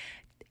 like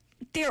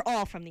they're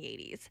all from the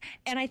 80s.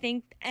 And I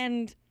think,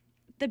 and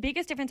the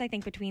biggest difference I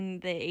think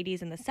between the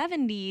 80s and the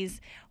 70s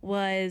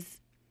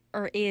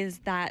is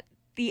that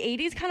the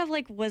 80s kind of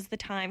like was the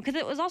time, because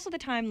it was also the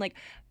time like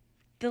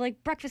the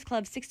like Breakfast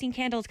Club, 16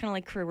 Candles kind of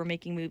like crew were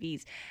making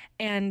movies,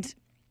 and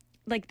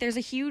like there's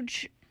a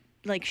huge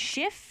like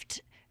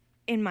shift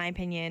in my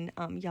opinion.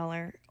 Y'all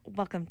are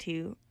welcome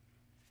to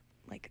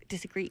like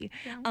disagree,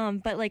 yeah.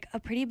 But like a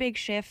pretty big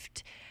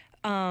shift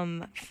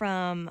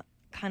from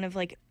kind of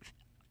like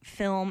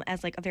film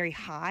as like a very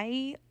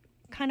high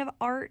kind of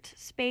art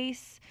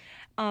space.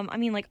 I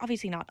mean, like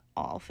obviously not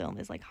all film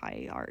is like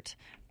high art,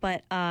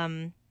 but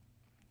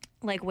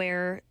like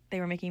where they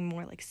were making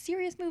more like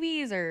serious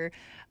movies or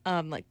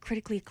like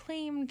critically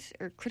acclaimed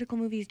or critical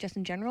movies just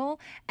in general.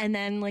 And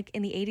then like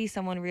in the 80s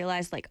someone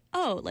realized like,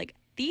 oh, like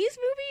these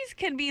movies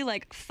can be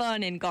like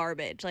fun and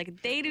garbage.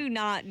 Like they do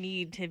not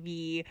need to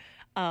be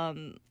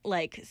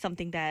like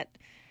something that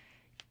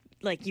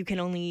like you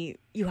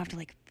have to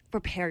like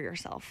prepare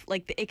yourself.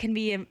 Like it can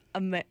be a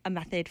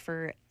method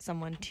for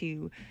someone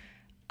to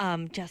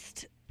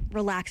just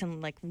relax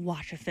and like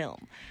watch a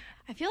film.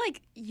 I feel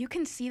like you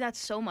can see that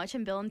so much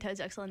in Bill and Ted's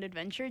Excellent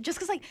Adventure, just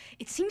because like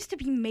it seems to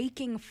be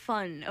making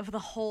fun of the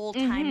whole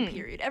time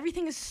period.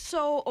 Everything is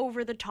so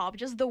over the top,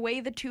 just the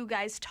way the two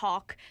guys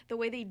talk, the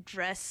way they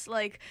dress.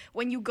 Like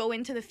when you go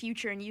into the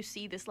future and you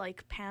see this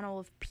like panel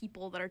of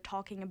people that are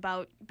talking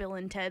about Bill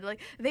and Ted,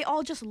 like they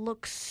all just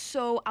look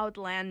so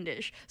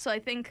outlandish. So I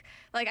think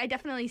like I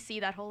definitely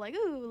see that whole like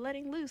ooh,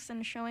 letting loose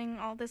and showing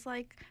all this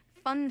like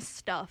fun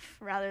stuff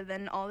rather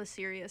than all the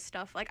serious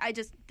stuff. Like I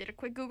just did a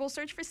quick Google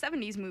search for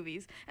 70s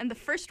movies, and the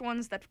first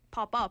ones that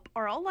pop up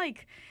are all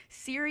like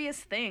serious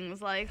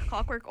things, like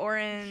Clockwork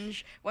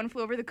Orange, One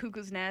Flew Over the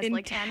Cuckoo's Nest,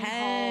 Intense. like Annie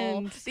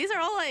Hall. These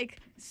are all like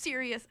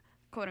serious,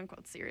 quote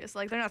unquote serious.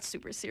 Like they're not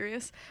super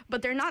serious,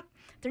 but they're not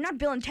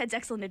Bill and Ted's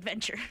Excellent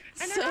Adventure.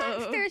 And they're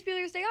not Ferris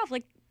Bueller's Day Off.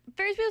 Like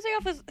Ferris Bueller's Day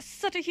Off was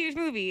such a huge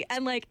movie,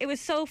 and like it was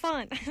so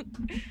fun.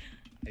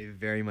 I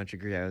very much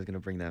agree. I was going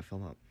to bring that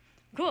film up.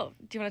 Cool.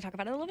 Do you want to talk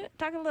about it a little bit?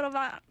 Talk a little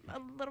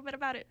bit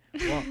about it.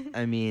 Well,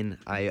 I mean,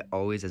 I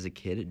always, as a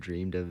kid,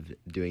 dreamed of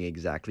doing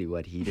exactly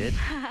what he did.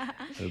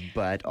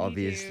 But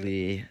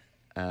obviously,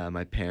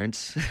 my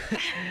parents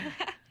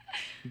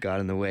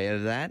got in the way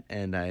of that,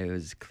 and I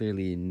was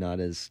clearly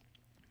not as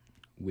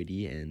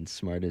witty and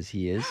smart as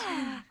he is.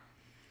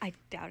 I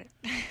doubt it.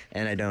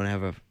 And I don't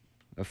have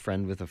a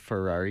friend with a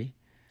Ferrari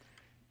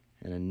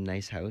and a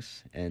nice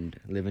house and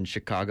live in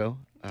Chicago.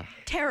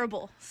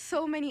 Terrible.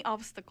 So many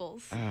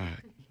obstacles.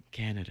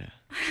 Canada.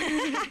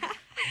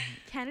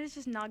 Canada's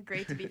just not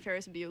great to be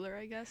Ferris Bueller,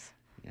 I guess.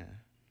 Yeah.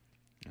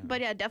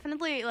 But yeah,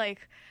 definitely,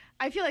 like,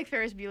 I feel like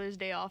Ferris Bueller's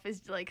Day Off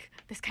is, like,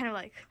 this kind of,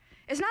 like,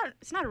 it's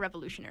not a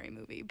revolutionary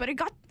movie, but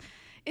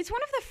it's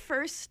one of the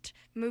first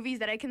movies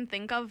that I can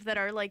think of that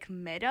are, like,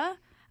 meta.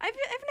 I've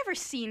never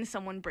seen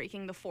someone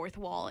breaking the fourth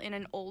wall in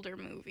an older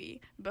movie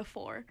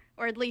before,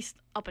 or at least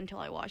up until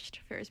I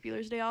watched Ferris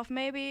Bueller's Day Off.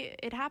 Maybe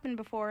it happened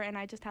before and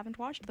I just haven't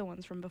watched the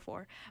ones from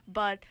before.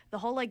 But the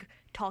whole, like,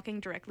 talking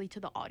directly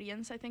to the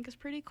audience, I think, is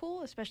pretty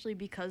cool, especially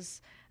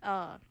because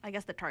I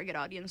guess the target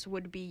audience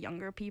would be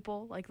younger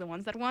people, like the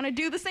ones that want to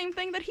do the same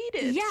thing that he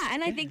did. Yeah,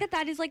 and I think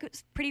that is, like,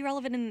 pretty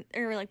relevant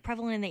or like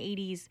prevalent in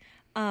the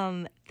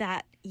 80s,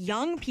 that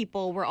young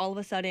people were all of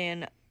a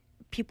sudden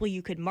people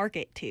you could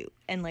market to,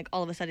 and like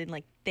all of a sudden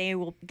like they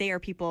are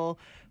people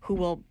who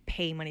will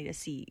pay money to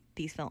see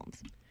these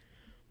films.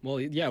 Well,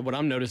 yeah, what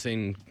I'm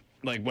noticing,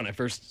 like when I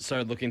first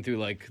started looking through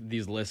like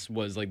these lists,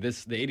 was like the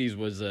 80s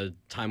was a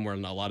time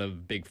when a lot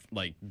of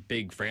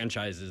big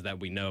franchises that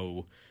we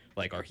know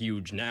like are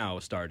huge now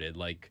started,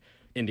 like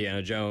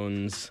Indiana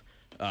Jones,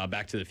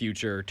 Back to the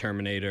Future,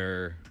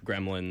 Terminator,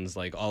 Gremlins,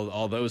 like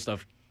all those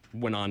stuff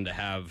went on to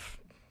have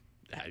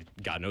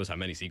God knows how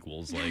many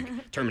sequels.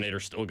 Like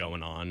Terminator's still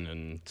going on,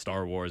 and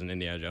Star Wars and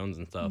Indiana Jones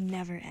and stuff.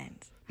 Never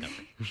ends. Never.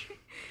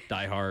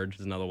 Die Hard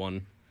is another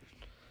one.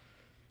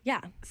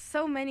 Yeah.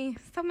 So many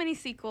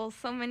sequels,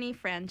 so many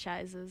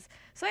franchises.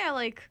 So yeah,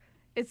 like,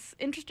 it's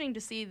interesting to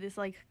see this,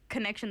 like,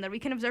 connection that we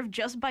can observe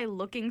just by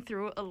looking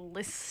through a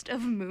list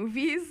of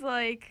movies.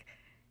 Like,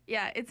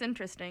 yeah, it's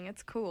interesting.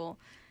 It's cool.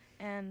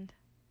 And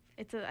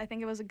I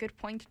think it was a good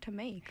point to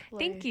make.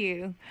 Like, thank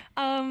you.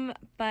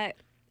 But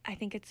I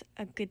think it's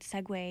a good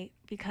segue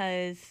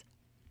because,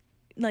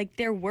 like,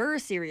 there were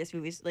serious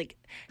movies. Like,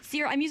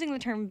 I'm using the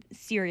term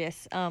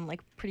serious, like,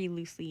 pretty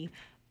loosely,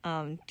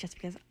 just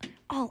because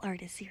all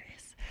art is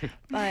serious.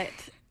 But,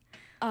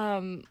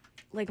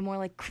 like, more,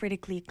 like,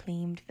 critically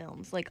acclaimed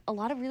films. Like, a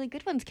lot of really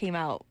good ones came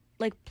out.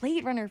 Like,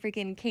 Blade Runner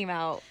freaking came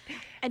out.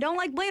 I don't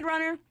like Blade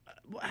Runner.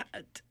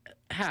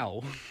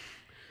 How?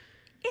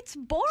 It's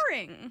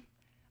boring.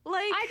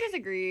 Like, I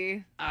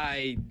disagree.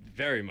 I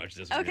very much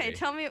disagree. Okay,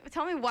 tell me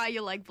why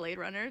you like Blade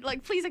Runner.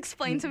 Like, please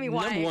explain to me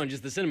why. Number one,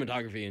 just the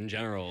cinematography in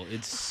general.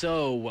 It's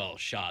so well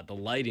shot. The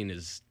lighting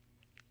is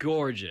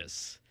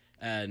gorgeous,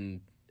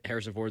 and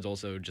Harrison Ford's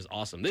also just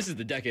awesome. This is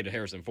the decade of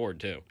Harrison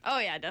Ford too. Oh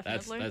yeah,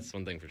 definitely. That's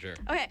one thing for sure.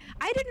 Okay,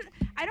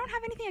 I don't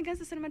have anything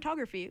against the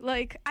cinematography.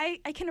 Like, I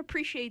can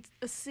appreciate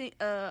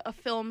a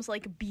film's,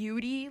 like,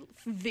 beauty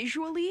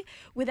visually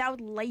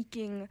without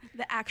liking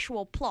the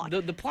actual plot.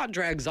 The plot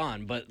drags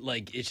on, but,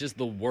 like, it's just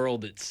the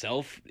world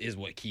itself is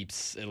what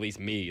keeps at least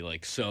me,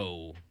 like,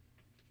 so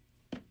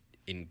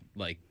in,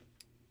 like,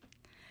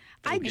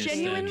 I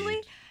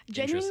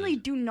genuinely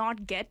do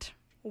not get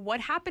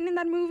what happened in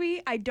that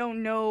movie. I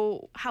don't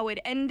know how it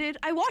ended.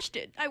 I watched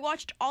it. I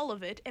watched all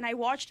of it, and I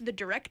watched the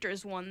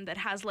director's one that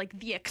has, like,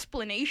 the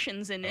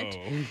explanations in it,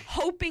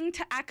 hoping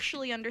to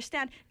actually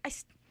understand.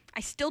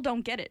 I still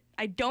don't get it.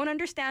 I don't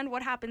understand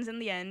what happens in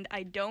the end.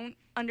 I don't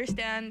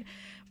understand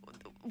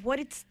what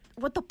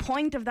the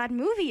point of that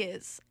movie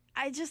is.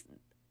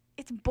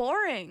 It's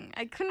boring.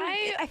 I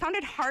found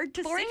it hard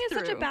to boring sit is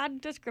through. Such a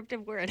bad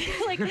descriptive word.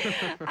 Like,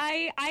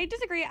 I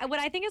disagree. What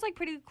I think is, like,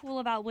 pretty cool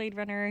about Blade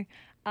Runner,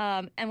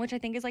 and which I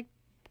think is, like,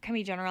 can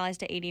be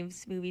generalized to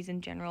 80s movies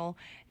in general,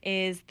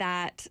 is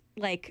that,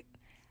 like,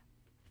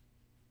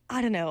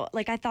 I don't know,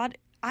 like,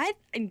 I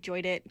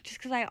enjoyed it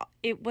just because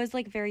it was,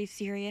 like, very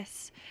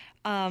serious,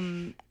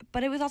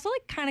 but it was also,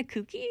 like, kind of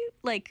kooky.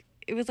 Like,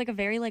 it was, like, a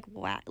very, like,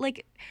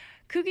 like,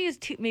 kooky is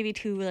maybe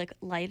too, like,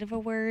 light of a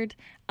word,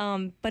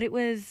 but it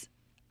was,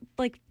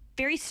 like,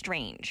 very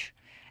strange.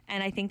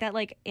 And I think that,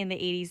 like, in the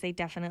 80s, they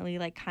definitely,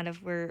 like, kind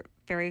of were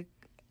very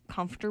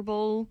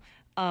comfortable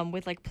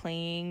with, like,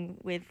 playing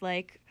with,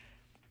 like,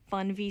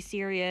 fun v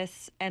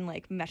serious and,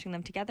 like, meshing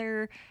them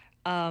together.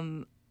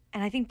 And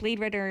I think Blade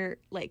Runner,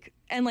 like,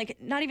 and, like,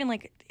 not even,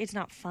 like, it's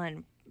not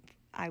fun,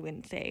 I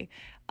wouldn't say,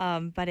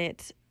 but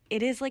it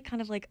is, like,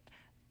 kind of, like,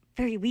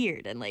 very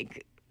weird and,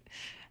 like,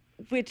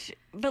 but,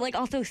 like,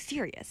 also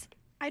serious.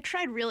 I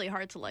tried really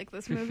hard to like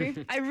this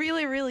movie. I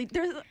really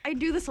I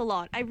do this a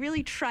lot. I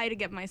really try to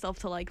get myself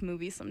to like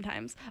movies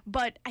sometimes,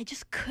 but I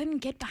just couldn't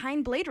get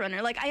behind Blade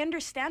Runner. Like, I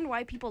understand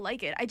why people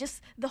like it.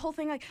 The whole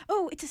thing, like,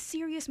 oh, it's a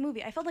serious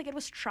movie. I felt like it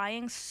was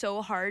trying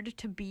so hard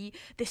to be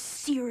this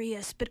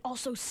serious, but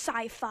also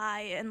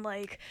sci-fi and,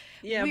 like,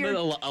 yeah, weird.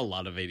 But a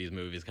lot of 80s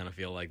movies kind of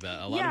feel like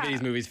that. A lot of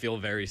 80s movies feel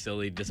very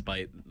silly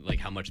despite, like,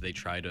 how much they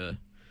try to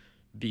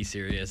be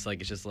serious. Like,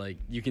 it's just, like,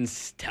 you can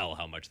tell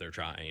how much they're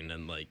trying,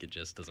 and, like, it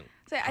just doesn't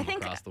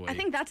across the way. I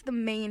think that's the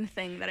main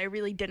thing that I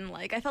really didn't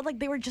like. I felt like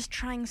they were just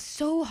trying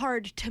so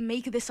hard to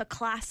make this a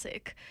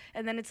classic,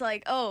 and then it's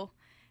like, oh,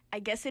 I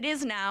guess it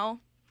is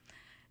now.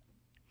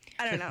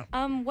 I don't know.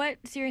 What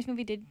serious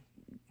movie did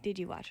did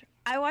you watch?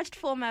 I watched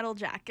Full Metal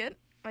Jacket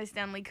by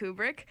Stanley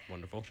Kubrick.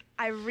 Wonderful.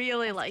 I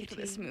really liked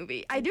this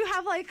movie. I do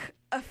have like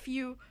a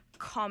few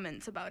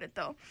comments about it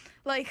though.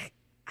 Like,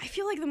 I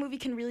feel like the movie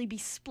can really be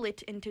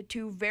split into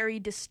two very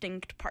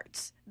distinct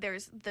parts.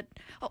 There's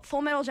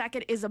Full Metal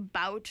Jacket is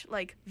about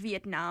like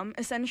Vietnam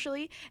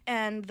essentially,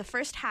 and the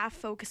first half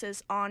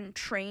focuses on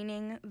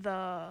training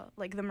the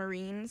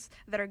Marines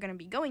that are going to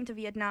be going to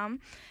Vietnam,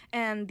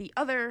 and the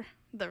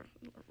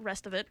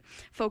rest of it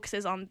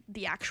focuses on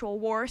the actual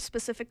war,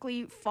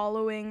 specifically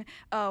following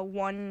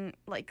one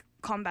like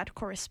combat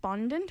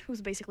correspondent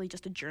who's basically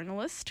just a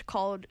journalist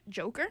called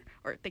Joker,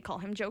 or they call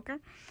him Joker.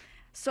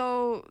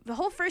 So the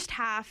whole first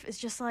half is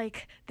just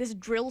like this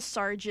drill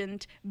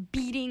sergeant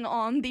beating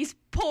on these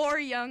poor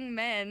young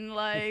men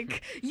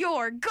like,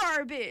 you're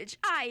garbage,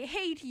 I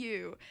hate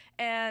you.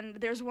 And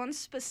there's one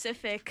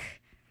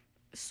specific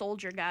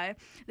soldier guy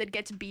that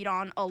gets beat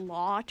on a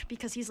lot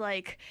because he's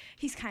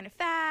kind of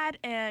fat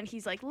and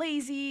he's like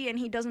lazy and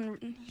he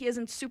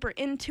isn't super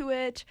into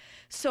it,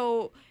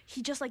 so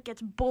he just like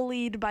gets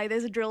bullied by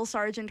this drill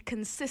sergeant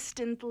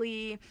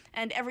consistently,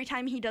 and every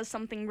time he does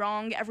something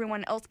wrong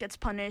everyone else gets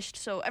punished,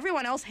 so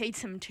everyone else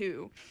hates him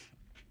too.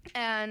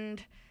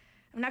 And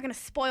I'm not gonna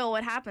spoil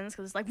what happens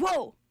because it's like,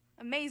 whoa,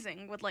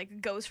 amazing what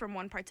like goes from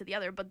one part to the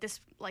other, but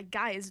this like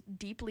guy is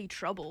deeply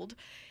troubled.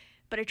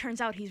 But it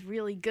turns out he's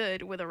really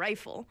good with a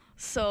rifle.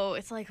 So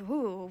it's like,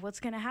 ooh,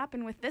 what's going to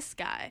happen with this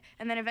guy?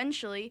 And then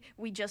eventually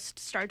we just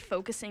start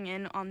focusing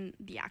in on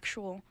the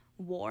actual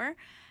war.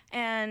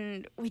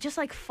 And we just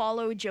like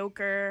follow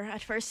Joker.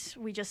 At first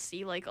we just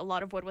see like a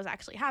lot of what was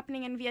actually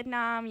happening in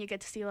Vietnam. You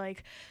get to see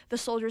like the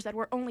soldiers that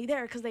were only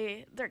there because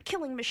they're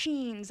killing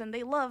machines and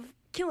they love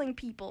killing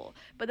people.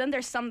 But then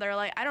there's some that are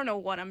like, I don't know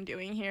what I'm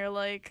doing here.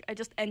 Like, I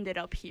just ended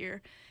up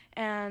here.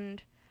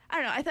 And I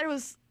don't know, I thought it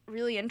was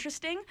really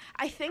interesting.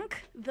 I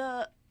think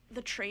the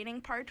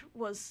training part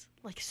was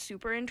like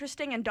super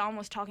interesting, and Dom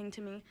was talking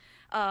to me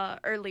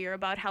earlier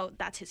about how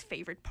that's his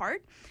favorite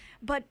part.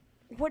 But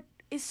what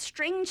is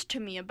strange to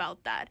me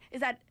about that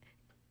is that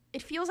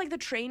it feels like the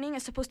training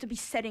is supposed to be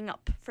setting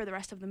up for the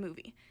rest of the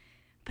movie.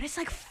 But it's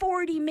like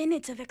 40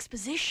 minutes of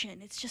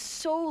exposition. It's just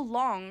so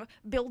long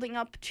building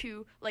up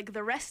to like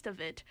the rest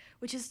of it,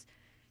 which is...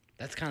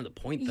 That's kind of the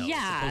point, though.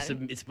 Yeah.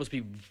 It's supposed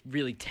to be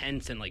really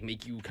tense and like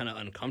make you kind of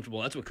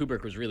uncomfortable. That's what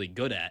Kubrick was really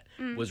good at.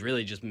 Was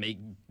really just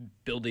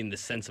building the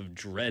sense of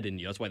dread in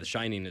you. That's why The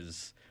Shining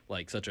is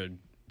like such a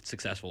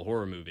successful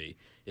horror movie,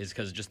 is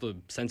because just the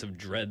sense of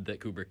dread that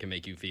Kubrick can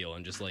make you feel,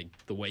 and just like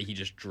the way he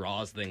just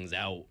draws things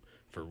out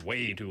for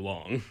way too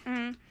long.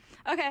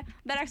 Okay,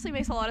 that actually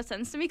makes a lot of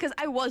sense to me, because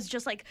I was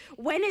just like,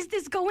 when is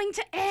this going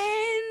to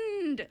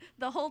end?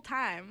 The whole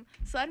time.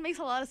 So that makes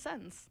a lot of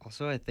sense.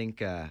 Also, I think,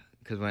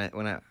 because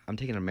when I'm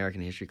taking an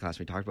American history class,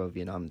 we talked about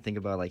Vietnam, think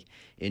about, like,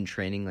 in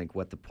training, like,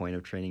 what the point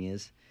of training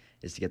is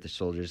to get the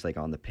soldiers, like,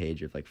 on the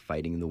page of, like,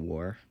 fighting the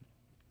war.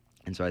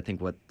 And so I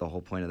think what the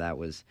whole point of that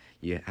was,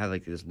 you have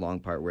like this long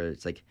part where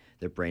it's like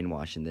they're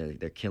brainwashed and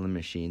they're killing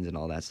machines and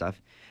all that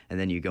stuff, and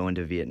then you go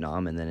into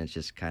Vietnam and then it's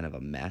just kind of a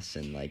mess,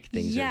 and like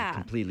things are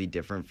completely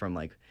different from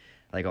like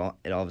it all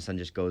of a sudden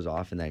just goes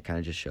off, and that kind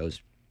of just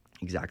shows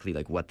exactly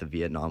like what the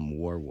Vietnam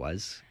War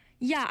was.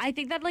 Yeah, I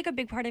think that like a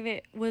big part of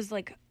it was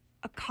like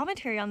a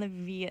commentary on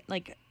the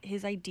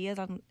his ideas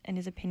on and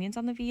his opinions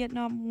on the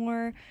Vietnam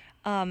War,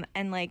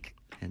 and like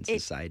and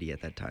society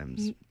at that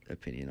time's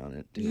opinion on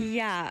it too.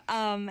 Yeah,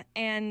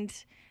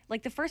 and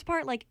like the first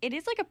part, like it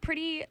is like a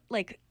pretty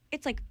like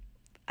it's like,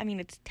 I mean,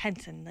 it's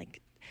tense and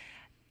like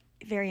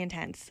very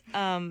intense,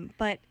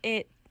 but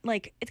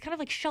it's kind of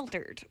like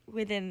sheltered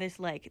within this,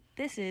 like,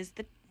 this is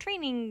the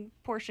training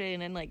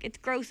portion, and like it's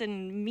gross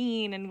and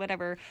mean and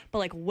whatever, but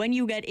like when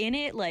you get in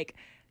it, like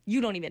you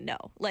don't even know,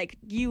 like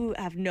you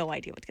have no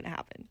idea what's gonna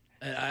happen.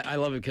 I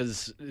love it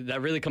because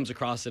that really comes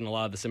across in a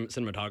lot of the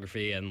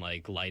cinematography and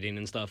like lighting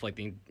and stuff. Like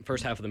the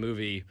first half of the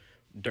movie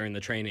during the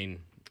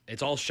training,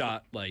 it's all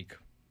shot like,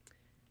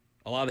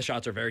 a lot of the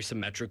shots are very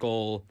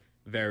symmetrical,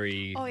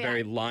 very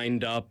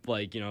lined up.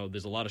 Like, you know,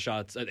 there's a lot of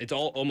shots. It's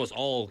almost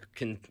all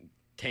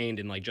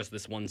contained in like just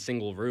this one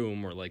single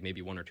room, or like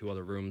maybe one or two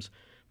other rooms,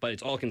 but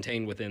it's all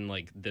contained within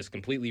like this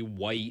completely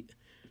white,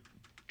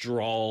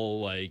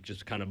 drawl, like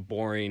just kind of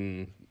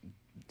boring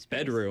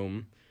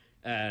bedroom.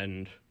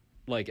 And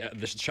like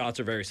the shots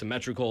are very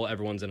symmetrical,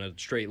 everyone's in a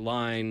straight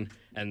line,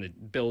 and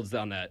it builds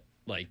on that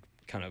like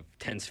kind of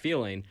tense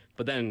feeling.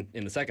 But then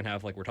in the second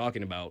half, like we're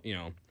talking about, you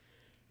know,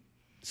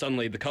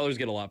 suddenly the colors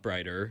get a lot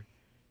brighter,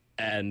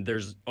 and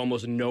there's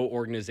almost no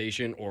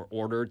organization or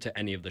order to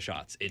any of the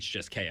shots. It's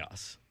just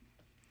chaos.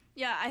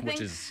 Yeah, I think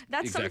that's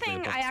exactly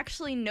something I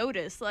actually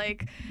noticed.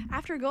 Like,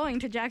 after going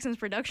to Jackson's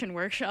production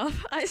workshop,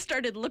 I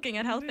started looking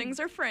at how things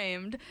are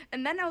framed.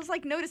 And then I was,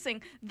 like,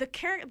 noticing the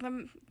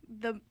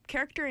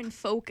character in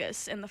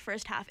focus in the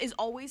first half is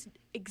always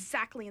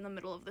exactly in the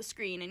middle of the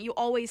screen. And you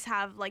always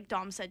have, like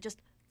Dom said, just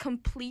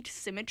complete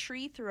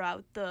symmetry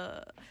throughout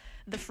the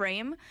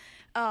frame.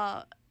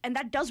 and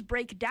that does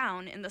break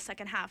down in the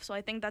second half. So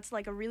I think that's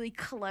like a really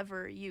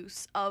clever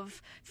use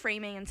of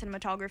framing and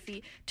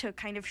cinematography to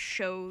kind of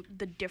show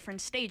the different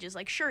stages.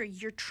 Like, sure,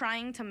 you're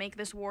trying to make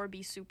this war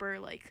be super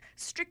like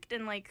strict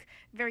and like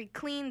very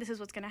clean. This is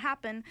what's going to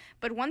happen.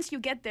 But once you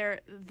get there,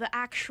 the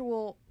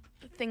actual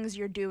things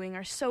you're doing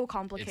are so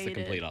complicated. It's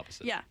the complete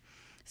opposite. Yeah.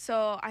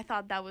 So I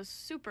thought that was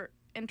super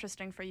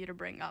interesting for you to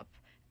bring up.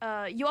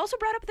 You also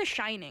brought up The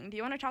Shining. Do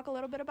you want to talk a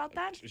little bit about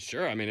that?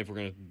 Sure. I mean, if we're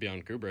going to be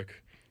on Kubrick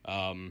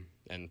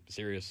and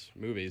serious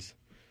movies.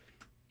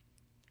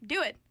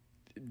 Do it.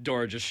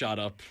 Dora just shot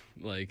up,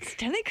 like...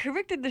 Stanley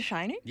Kubrick did The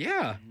Shining?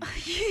 Yeah.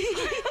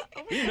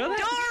 You know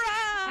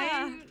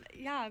that? Dora!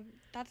 Yeah,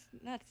 that's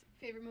nuts.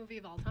 Favorite movie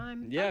of all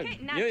time? Yeah. Okay,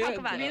 Nat, talk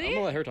about it. I'm going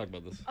to let her talk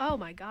about this. Oh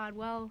my God.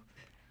 Well,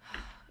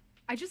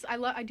 I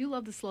do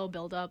love the slow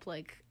build up,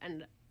 like,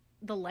 and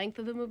the length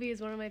of the movie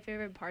is one of my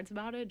favorite parts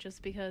about it,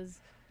 just because,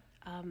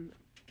 I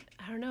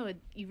don't know,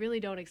 you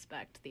really don't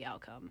expect the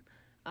outcome.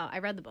 I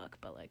read the book,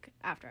 but like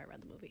after I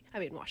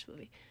watched the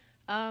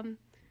movie.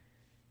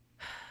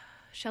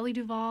 Shelley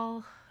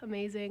Duvall,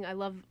 amazing. I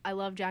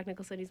love Jack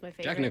Nicholson. He's my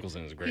favorite. Jack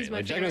Nicholson is great. He's my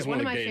Like, Jack favorite. Nicholson One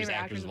is of one my of the greatest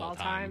favorite actors of all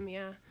time.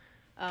 Yeah.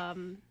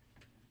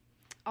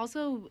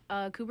 Also,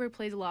 Kubrick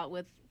plays a lot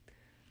with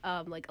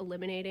like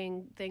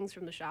eliminating things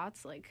from the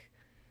shots, like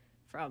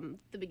from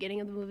the beginning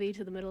of the movie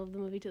to the middle of the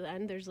movie to the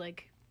end. There's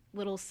like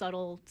little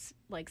subtle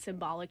like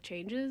symbolic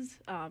changes.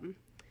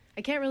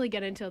 I can't really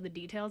get into the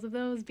details of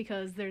those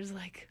because there's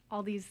like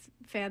all these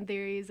fan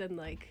theories and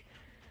like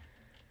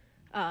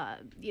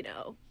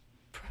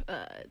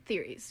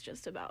theories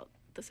just about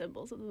the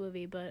symbols of the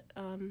movie, but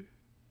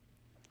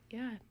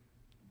yeah.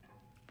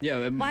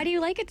 Yeah. Why do you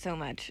like it so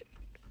much?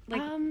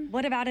 Like,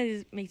 what about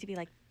it makes you be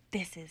like,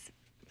 this is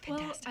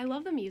fantastic? Well, I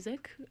love the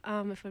music.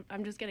 If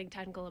I'm just getting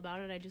technical about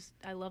it,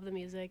 I love the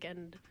music,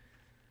 and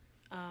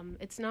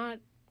it's not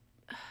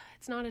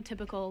a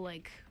typical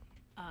like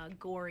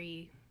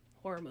gory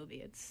horror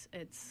movie.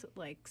 It's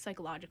like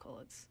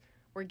psychological.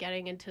 We're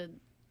getting into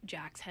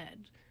Jack's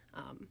head,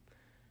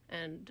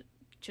 and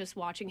just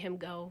watching him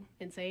go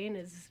insane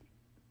is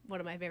one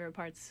of my favorite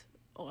parts,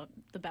 or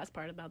the best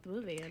part about the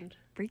movie. And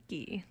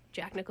freaky.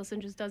 Jack Nicholson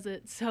just does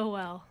it so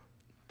well.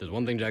 There's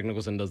one thing Jack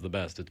Nicholson does the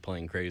best. It's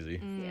playing crazy.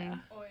 Yeah.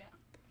 Oh, yeah.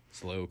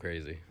 Slow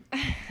crazy.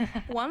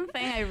 One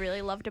thing I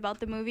really loved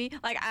about the movie,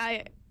 like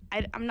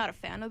I'm not a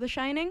fan of The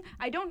Shining.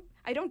 I don't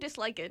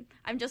dislike it.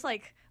 I'm just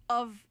like,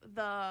 of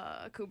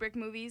the Kubrick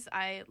movies,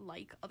 I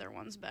like other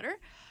ones better.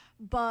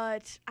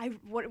 But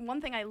one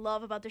thing I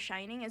love about The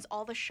Shining is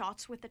all the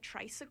shots with the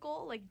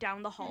tricycle, like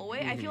down the hallway.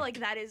 Mm-hmm. I feel like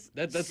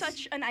that's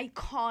such an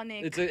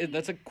iconic.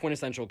 That's a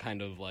quintessential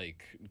kind of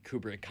like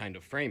Kubrick kind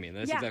of framing.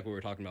 That's exactly what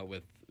we're talking about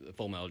with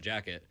Full Metal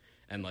Jacket,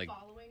 and like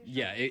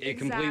it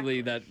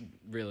completely that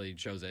really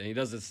shows it. And he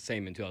does the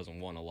same in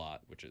 2001 a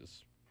lot, which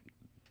is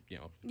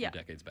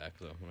decades back.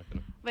 So I'm not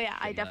gonna. But yeah,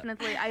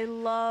 I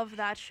love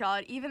that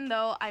shot, even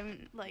though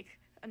I'm like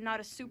not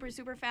a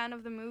super fan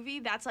of the movie.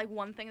 That's like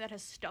one thing that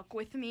has stuck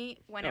with me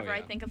whenever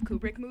I think of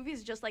Kubrick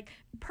movies, just like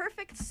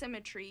perfect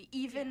symmetry,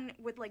 even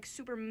with like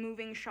super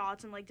moving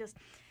shots and like just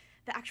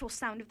the actual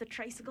sound of the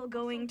tricycle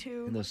going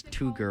to. And those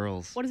two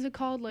girls. What is it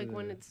called? Like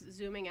when it's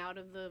zooming out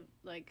of the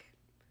like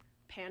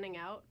panning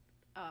out.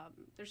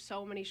 There's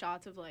so many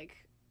shots of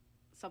like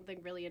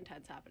something really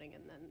intense happening,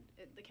 and then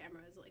the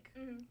camera is like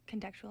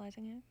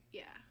contextualizing it.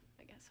 Yeah,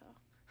 I guess so.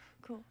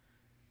 Cool.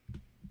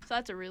 So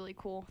that's a really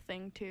cool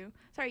thing too.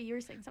 Sorry, you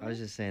were saying something? I was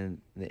just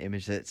saying the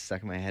image that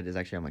stuck in my head is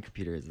actually on my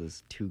computer is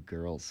those two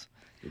girls.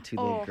 The two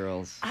little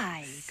girls.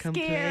 Come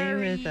play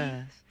with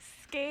us.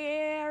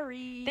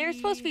 Scary. They're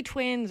supposed to be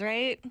twins,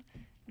 right?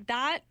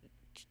 That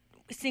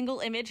single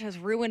image has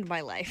ruined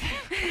my life.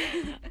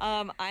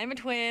 I'm a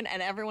twin,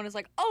 and everyone is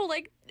like, oh,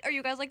 like, are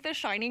you guys like the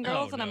Shining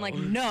girls? Oh, and I'm like,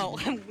 no,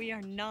 we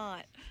are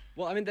not.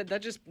 Well, I mean,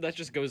 that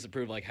just goes to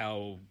prove like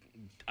how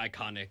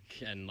iconic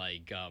and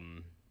like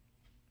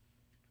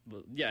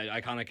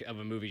iconic of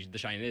a movie The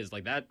Shining is.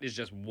 Like, that is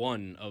just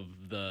one of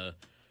the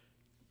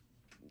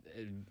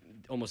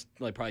almost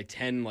like probably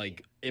 10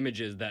 like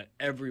images that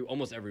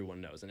almost everyone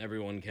knows and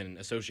everyone can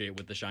associate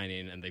with The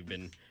Shining, and they've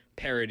been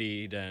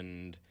parodied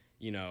and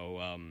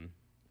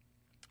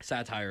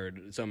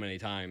satired so many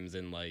times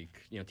in like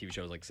TV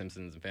shows like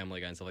Simpsons and Family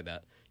Guy and stuff like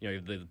that.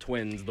 The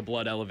twins, the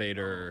blood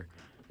elevator,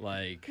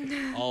 like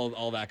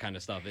all that kind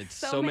of stuff. It's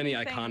so many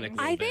iconic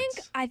little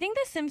bits. I think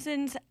The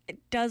Simpsons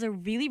does a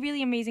really,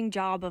 really amazing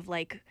job of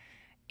like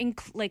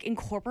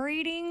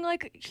incorporating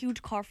like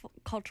huge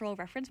cultural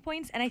reference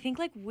points, and I think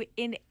like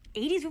in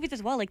 80s movies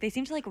as well, like they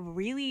seem to like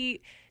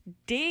really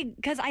dig,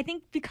 because I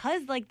think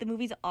because like the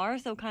movies are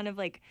so kind of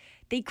like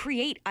they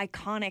create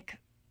iconic,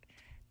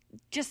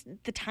 just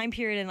the time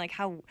period and like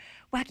how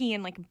wacky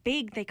and like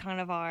big they kind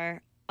of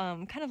are,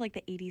 kind of like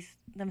the 80s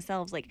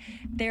themselves. Like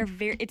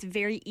it's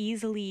very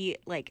easily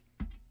like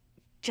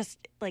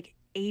just like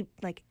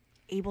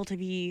able to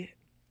be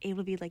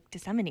like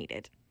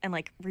disseminated and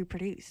like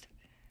reproduced.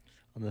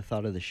 On the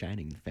thought of The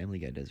Shining, Family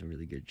Guy does a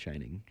really good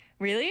Shining.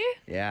 Really?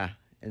 Yeah.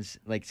 And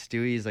like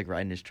Stewie's like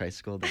riding his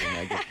tricycle doing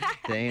like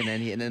thing,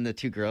 and then the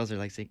two girls are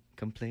like saying,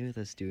 "Come play with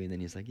us, Stewie." And then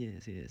he's like,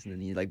 "Yes, yes." And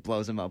then he like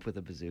blows him up with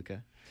a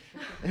bazooka.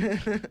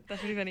 That's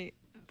pretty funny.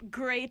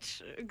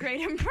 Great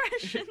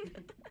impression.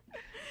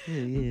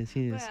 Yes.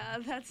 Yeah,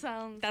 that's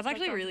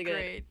actually sounds really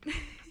great. good.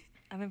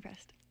 I'm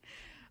impressed.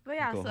 But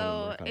yeah, Go home and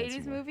so work on it 80s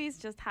some more. movies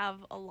just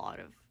have a lot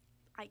of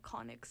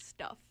iconic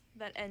stuff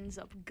that ends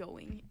up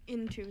going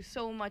into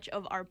so much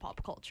of our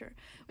pop culture,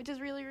 which is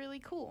really, really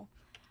cool.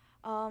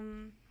 So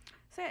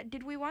yeah,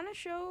 did we want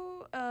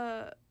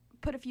to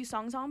put a few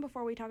songs on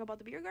before we talk about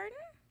the beer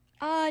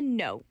garden?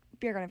 No.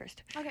 Beer garden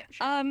first. Okay,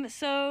 sure.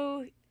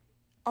 So,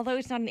 although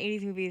it's not an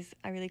 80s movies,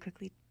 I really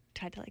quickly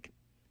tried to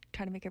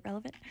try to make it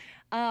relevant.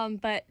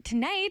 But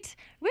tonight,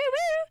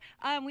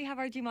 we have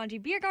our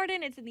Jumanji Beer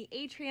Garden. It's in the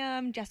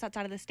atrium just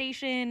outside of the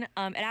station. It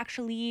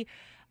actually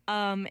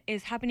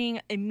is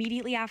happening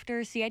immediately after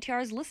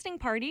CITR's listening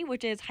party,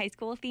 which is high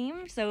school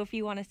themed. So if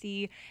you want to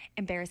see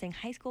embarrassing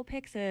high school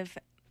pics of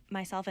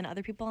myself and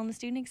other people on the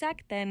student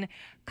exec, then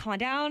come on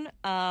down.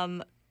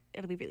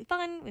 It'll be really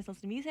fun. We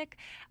listen to music.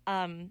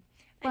 And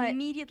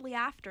immediately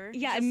after,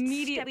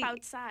 immediately step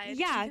outside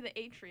into the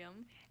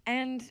atrium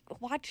and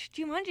watch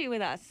Jumanji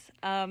with us.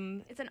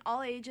 It's an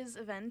all ages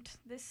event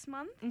this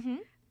month,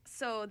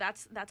 so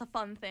that's a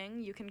fun thing.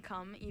 You can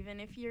come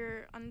even if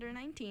you're under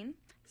 19.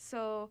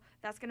 So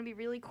that's gonna be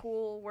really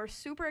cool. We're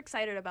super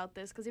excited about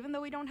this because even though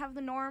we don't have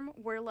the norm,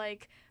 we're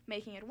like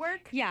making it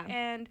work. Yeah.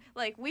 And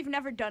like we've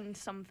never done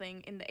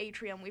something in the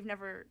atrium. We've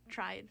never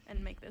tried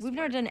and make this. We've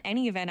never done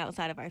any event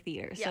outside of our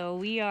theater, so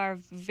we are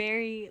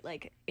very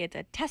it's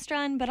a test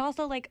run, but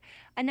also like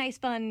a nice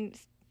fun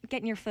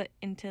getting your foot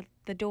into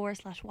the door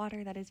 /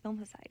 water that is Film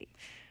Society.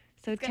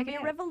 So it's gonna be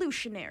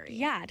revolutionary.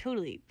 Yeah,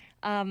 totally.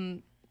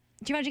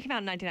 Jumanji came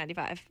out in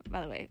 1995,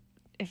 by the way,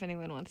 if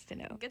anyone wants to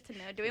know. Good to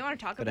know. Do we want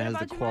to talk But about it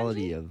has the Jumanji?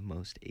 quality of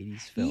most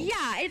 80s films.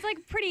 Yeah, it's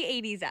like pretty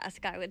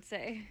 80s-esque, I would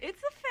say.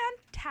 It's a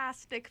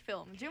fantastic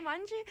film.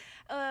 Jumanji,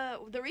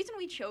 the reason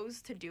we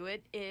chose to do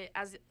it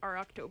as our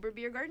October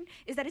beer garden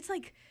is that it's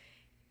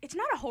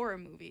not a horror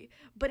movie,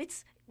 but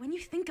when you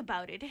think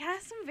about it, it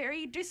has some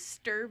very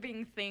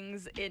disturbing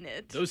things in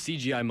it. Those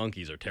CGI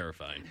monkeys are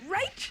terrifying.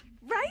 Right?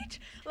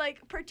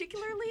 Like,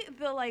 particularly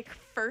the,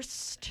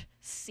 first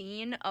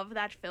scene of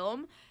that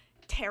film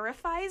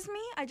terrifies me.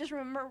 I just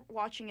remember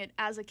watching it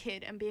as a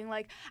kid and being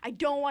like, I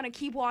don't want to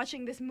keep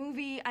watching this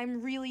movie.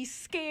 I'm really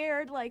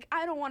scared. Like,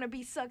 I don't want to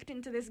be sucked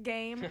into this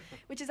game,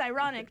 which is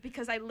ironic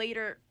because I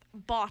later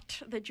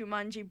bought the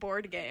Jumanji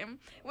board game,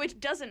 which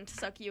doesn't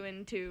suck you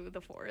into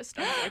the forest,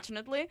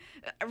 unfortunately.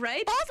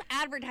 Right? False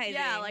advertising.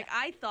 Yeah,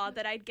 I thought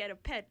that I'd get a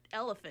pet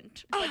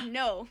elephant, but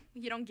no,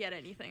 you don't get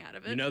anything out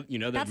of it. You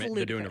know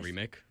they're doing a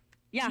remake?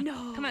 Yeah.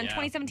 No. Come on,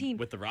 2017.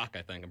 With The Rock,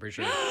 I think. I'm pretty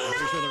sure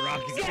The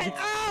Rock is Get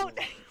out!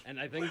 And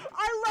I think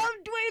I love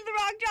Dwayne The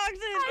Rock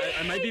Johnson.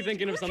 I might be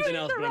thinking of something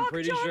else, but I'm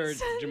pretty sure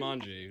it's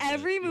Jumanji.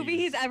 Every movie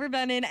he's ever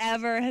been in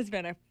ever has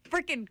been a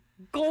freaking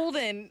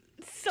golden.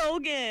 So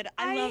good.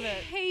 I love it.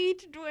 I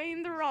hate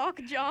Dwayne The Rock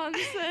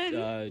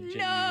Johnson.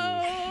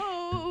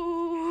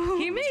 No.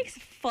 He makes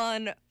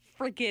fun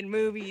freaking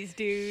movies,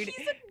 dude.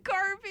 He's a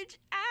garbage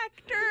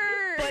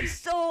actor. But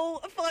so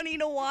funny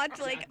to watch,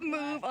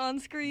 move on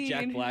screen.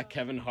 Jack Black,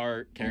 Kevin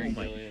Hart, Karen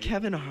Gillan.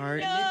 Kevin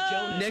Hart,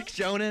 Nick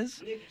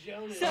Jonas.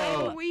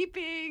 So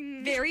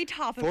weeping. Very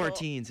topical. 4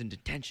 teens in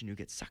detention who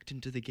get sucked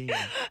into the game.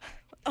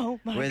 Oh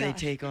my god. Where they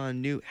take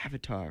on new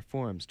avatar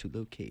forms to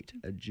locate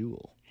a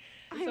jewel.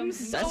 I'm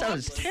so That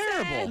sounds upset.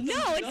 terrible.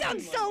 No, it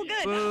sounds so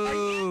good. Boo. Are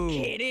you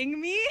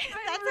kidding me?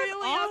 That's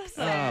really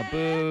awesome. Ah,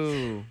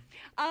 boo.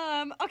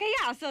 Okay,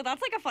 yeah, so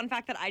that's a fun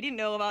fact that I didn't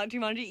know about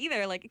Jumanji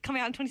either.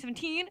 Coming out in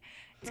 2017,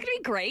 it's gonna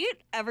be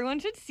great. Everyone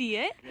should see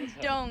it.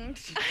 Don't.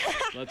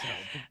 Let's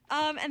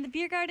hope. And the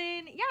beer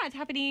garden, yeah, it's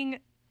happening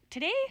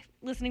today.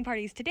 Listening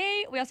parties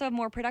today. We also have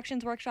more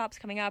productions workshops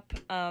coming up.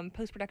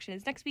 Post-production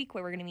is next week,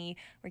 where we're gonna be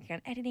working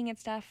on editing and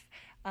stuff.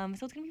 So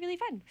it's gonna be really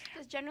fun.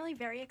 There's generally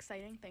very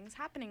exciting things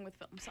happening with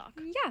Film Sock.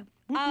 Yeah.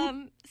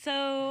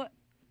 So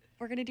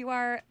we're gonna do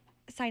our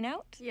sign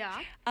out. Yeah.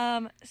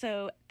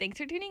 So thanks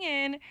for tuning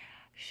in.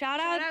 Shout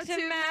out to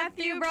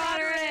Matthew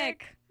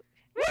Broderick.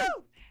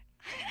 Woo!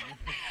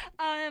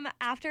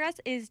 After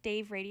us is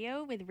Dave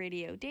Radio with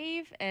Radio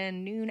Dave,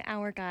 and noon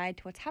hour guide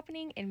to what's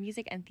happening in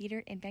music and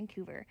theater in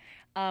Vancouver.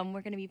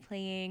 We're going to be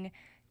playing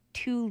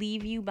To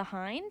Leave You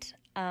Behind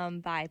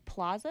by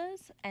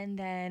Plazas, and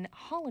then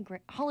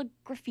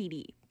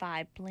Holograffiti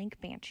by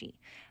Blank Banshee.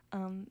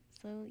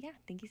 So yeah,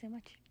 thank you so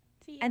much.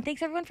 See ya. And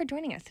thanks everyone for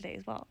joining us today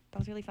as well. That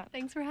was really fun.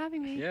 Thanks for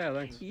having me. Yeah,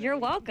 thanks. You're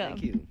welcome.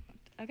 Thank you.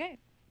 Okay,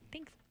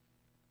 thanks.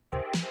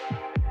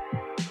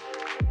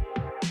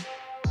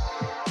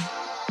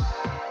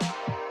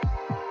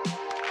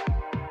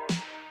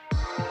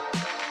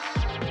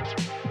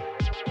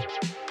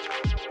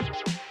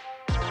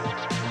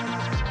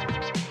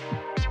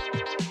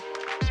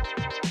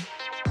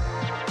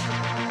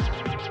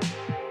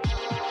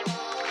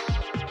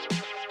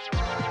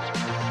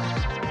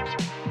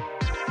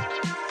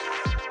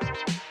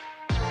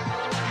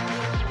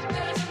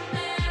 There's a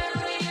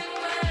million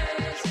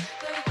ways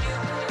that you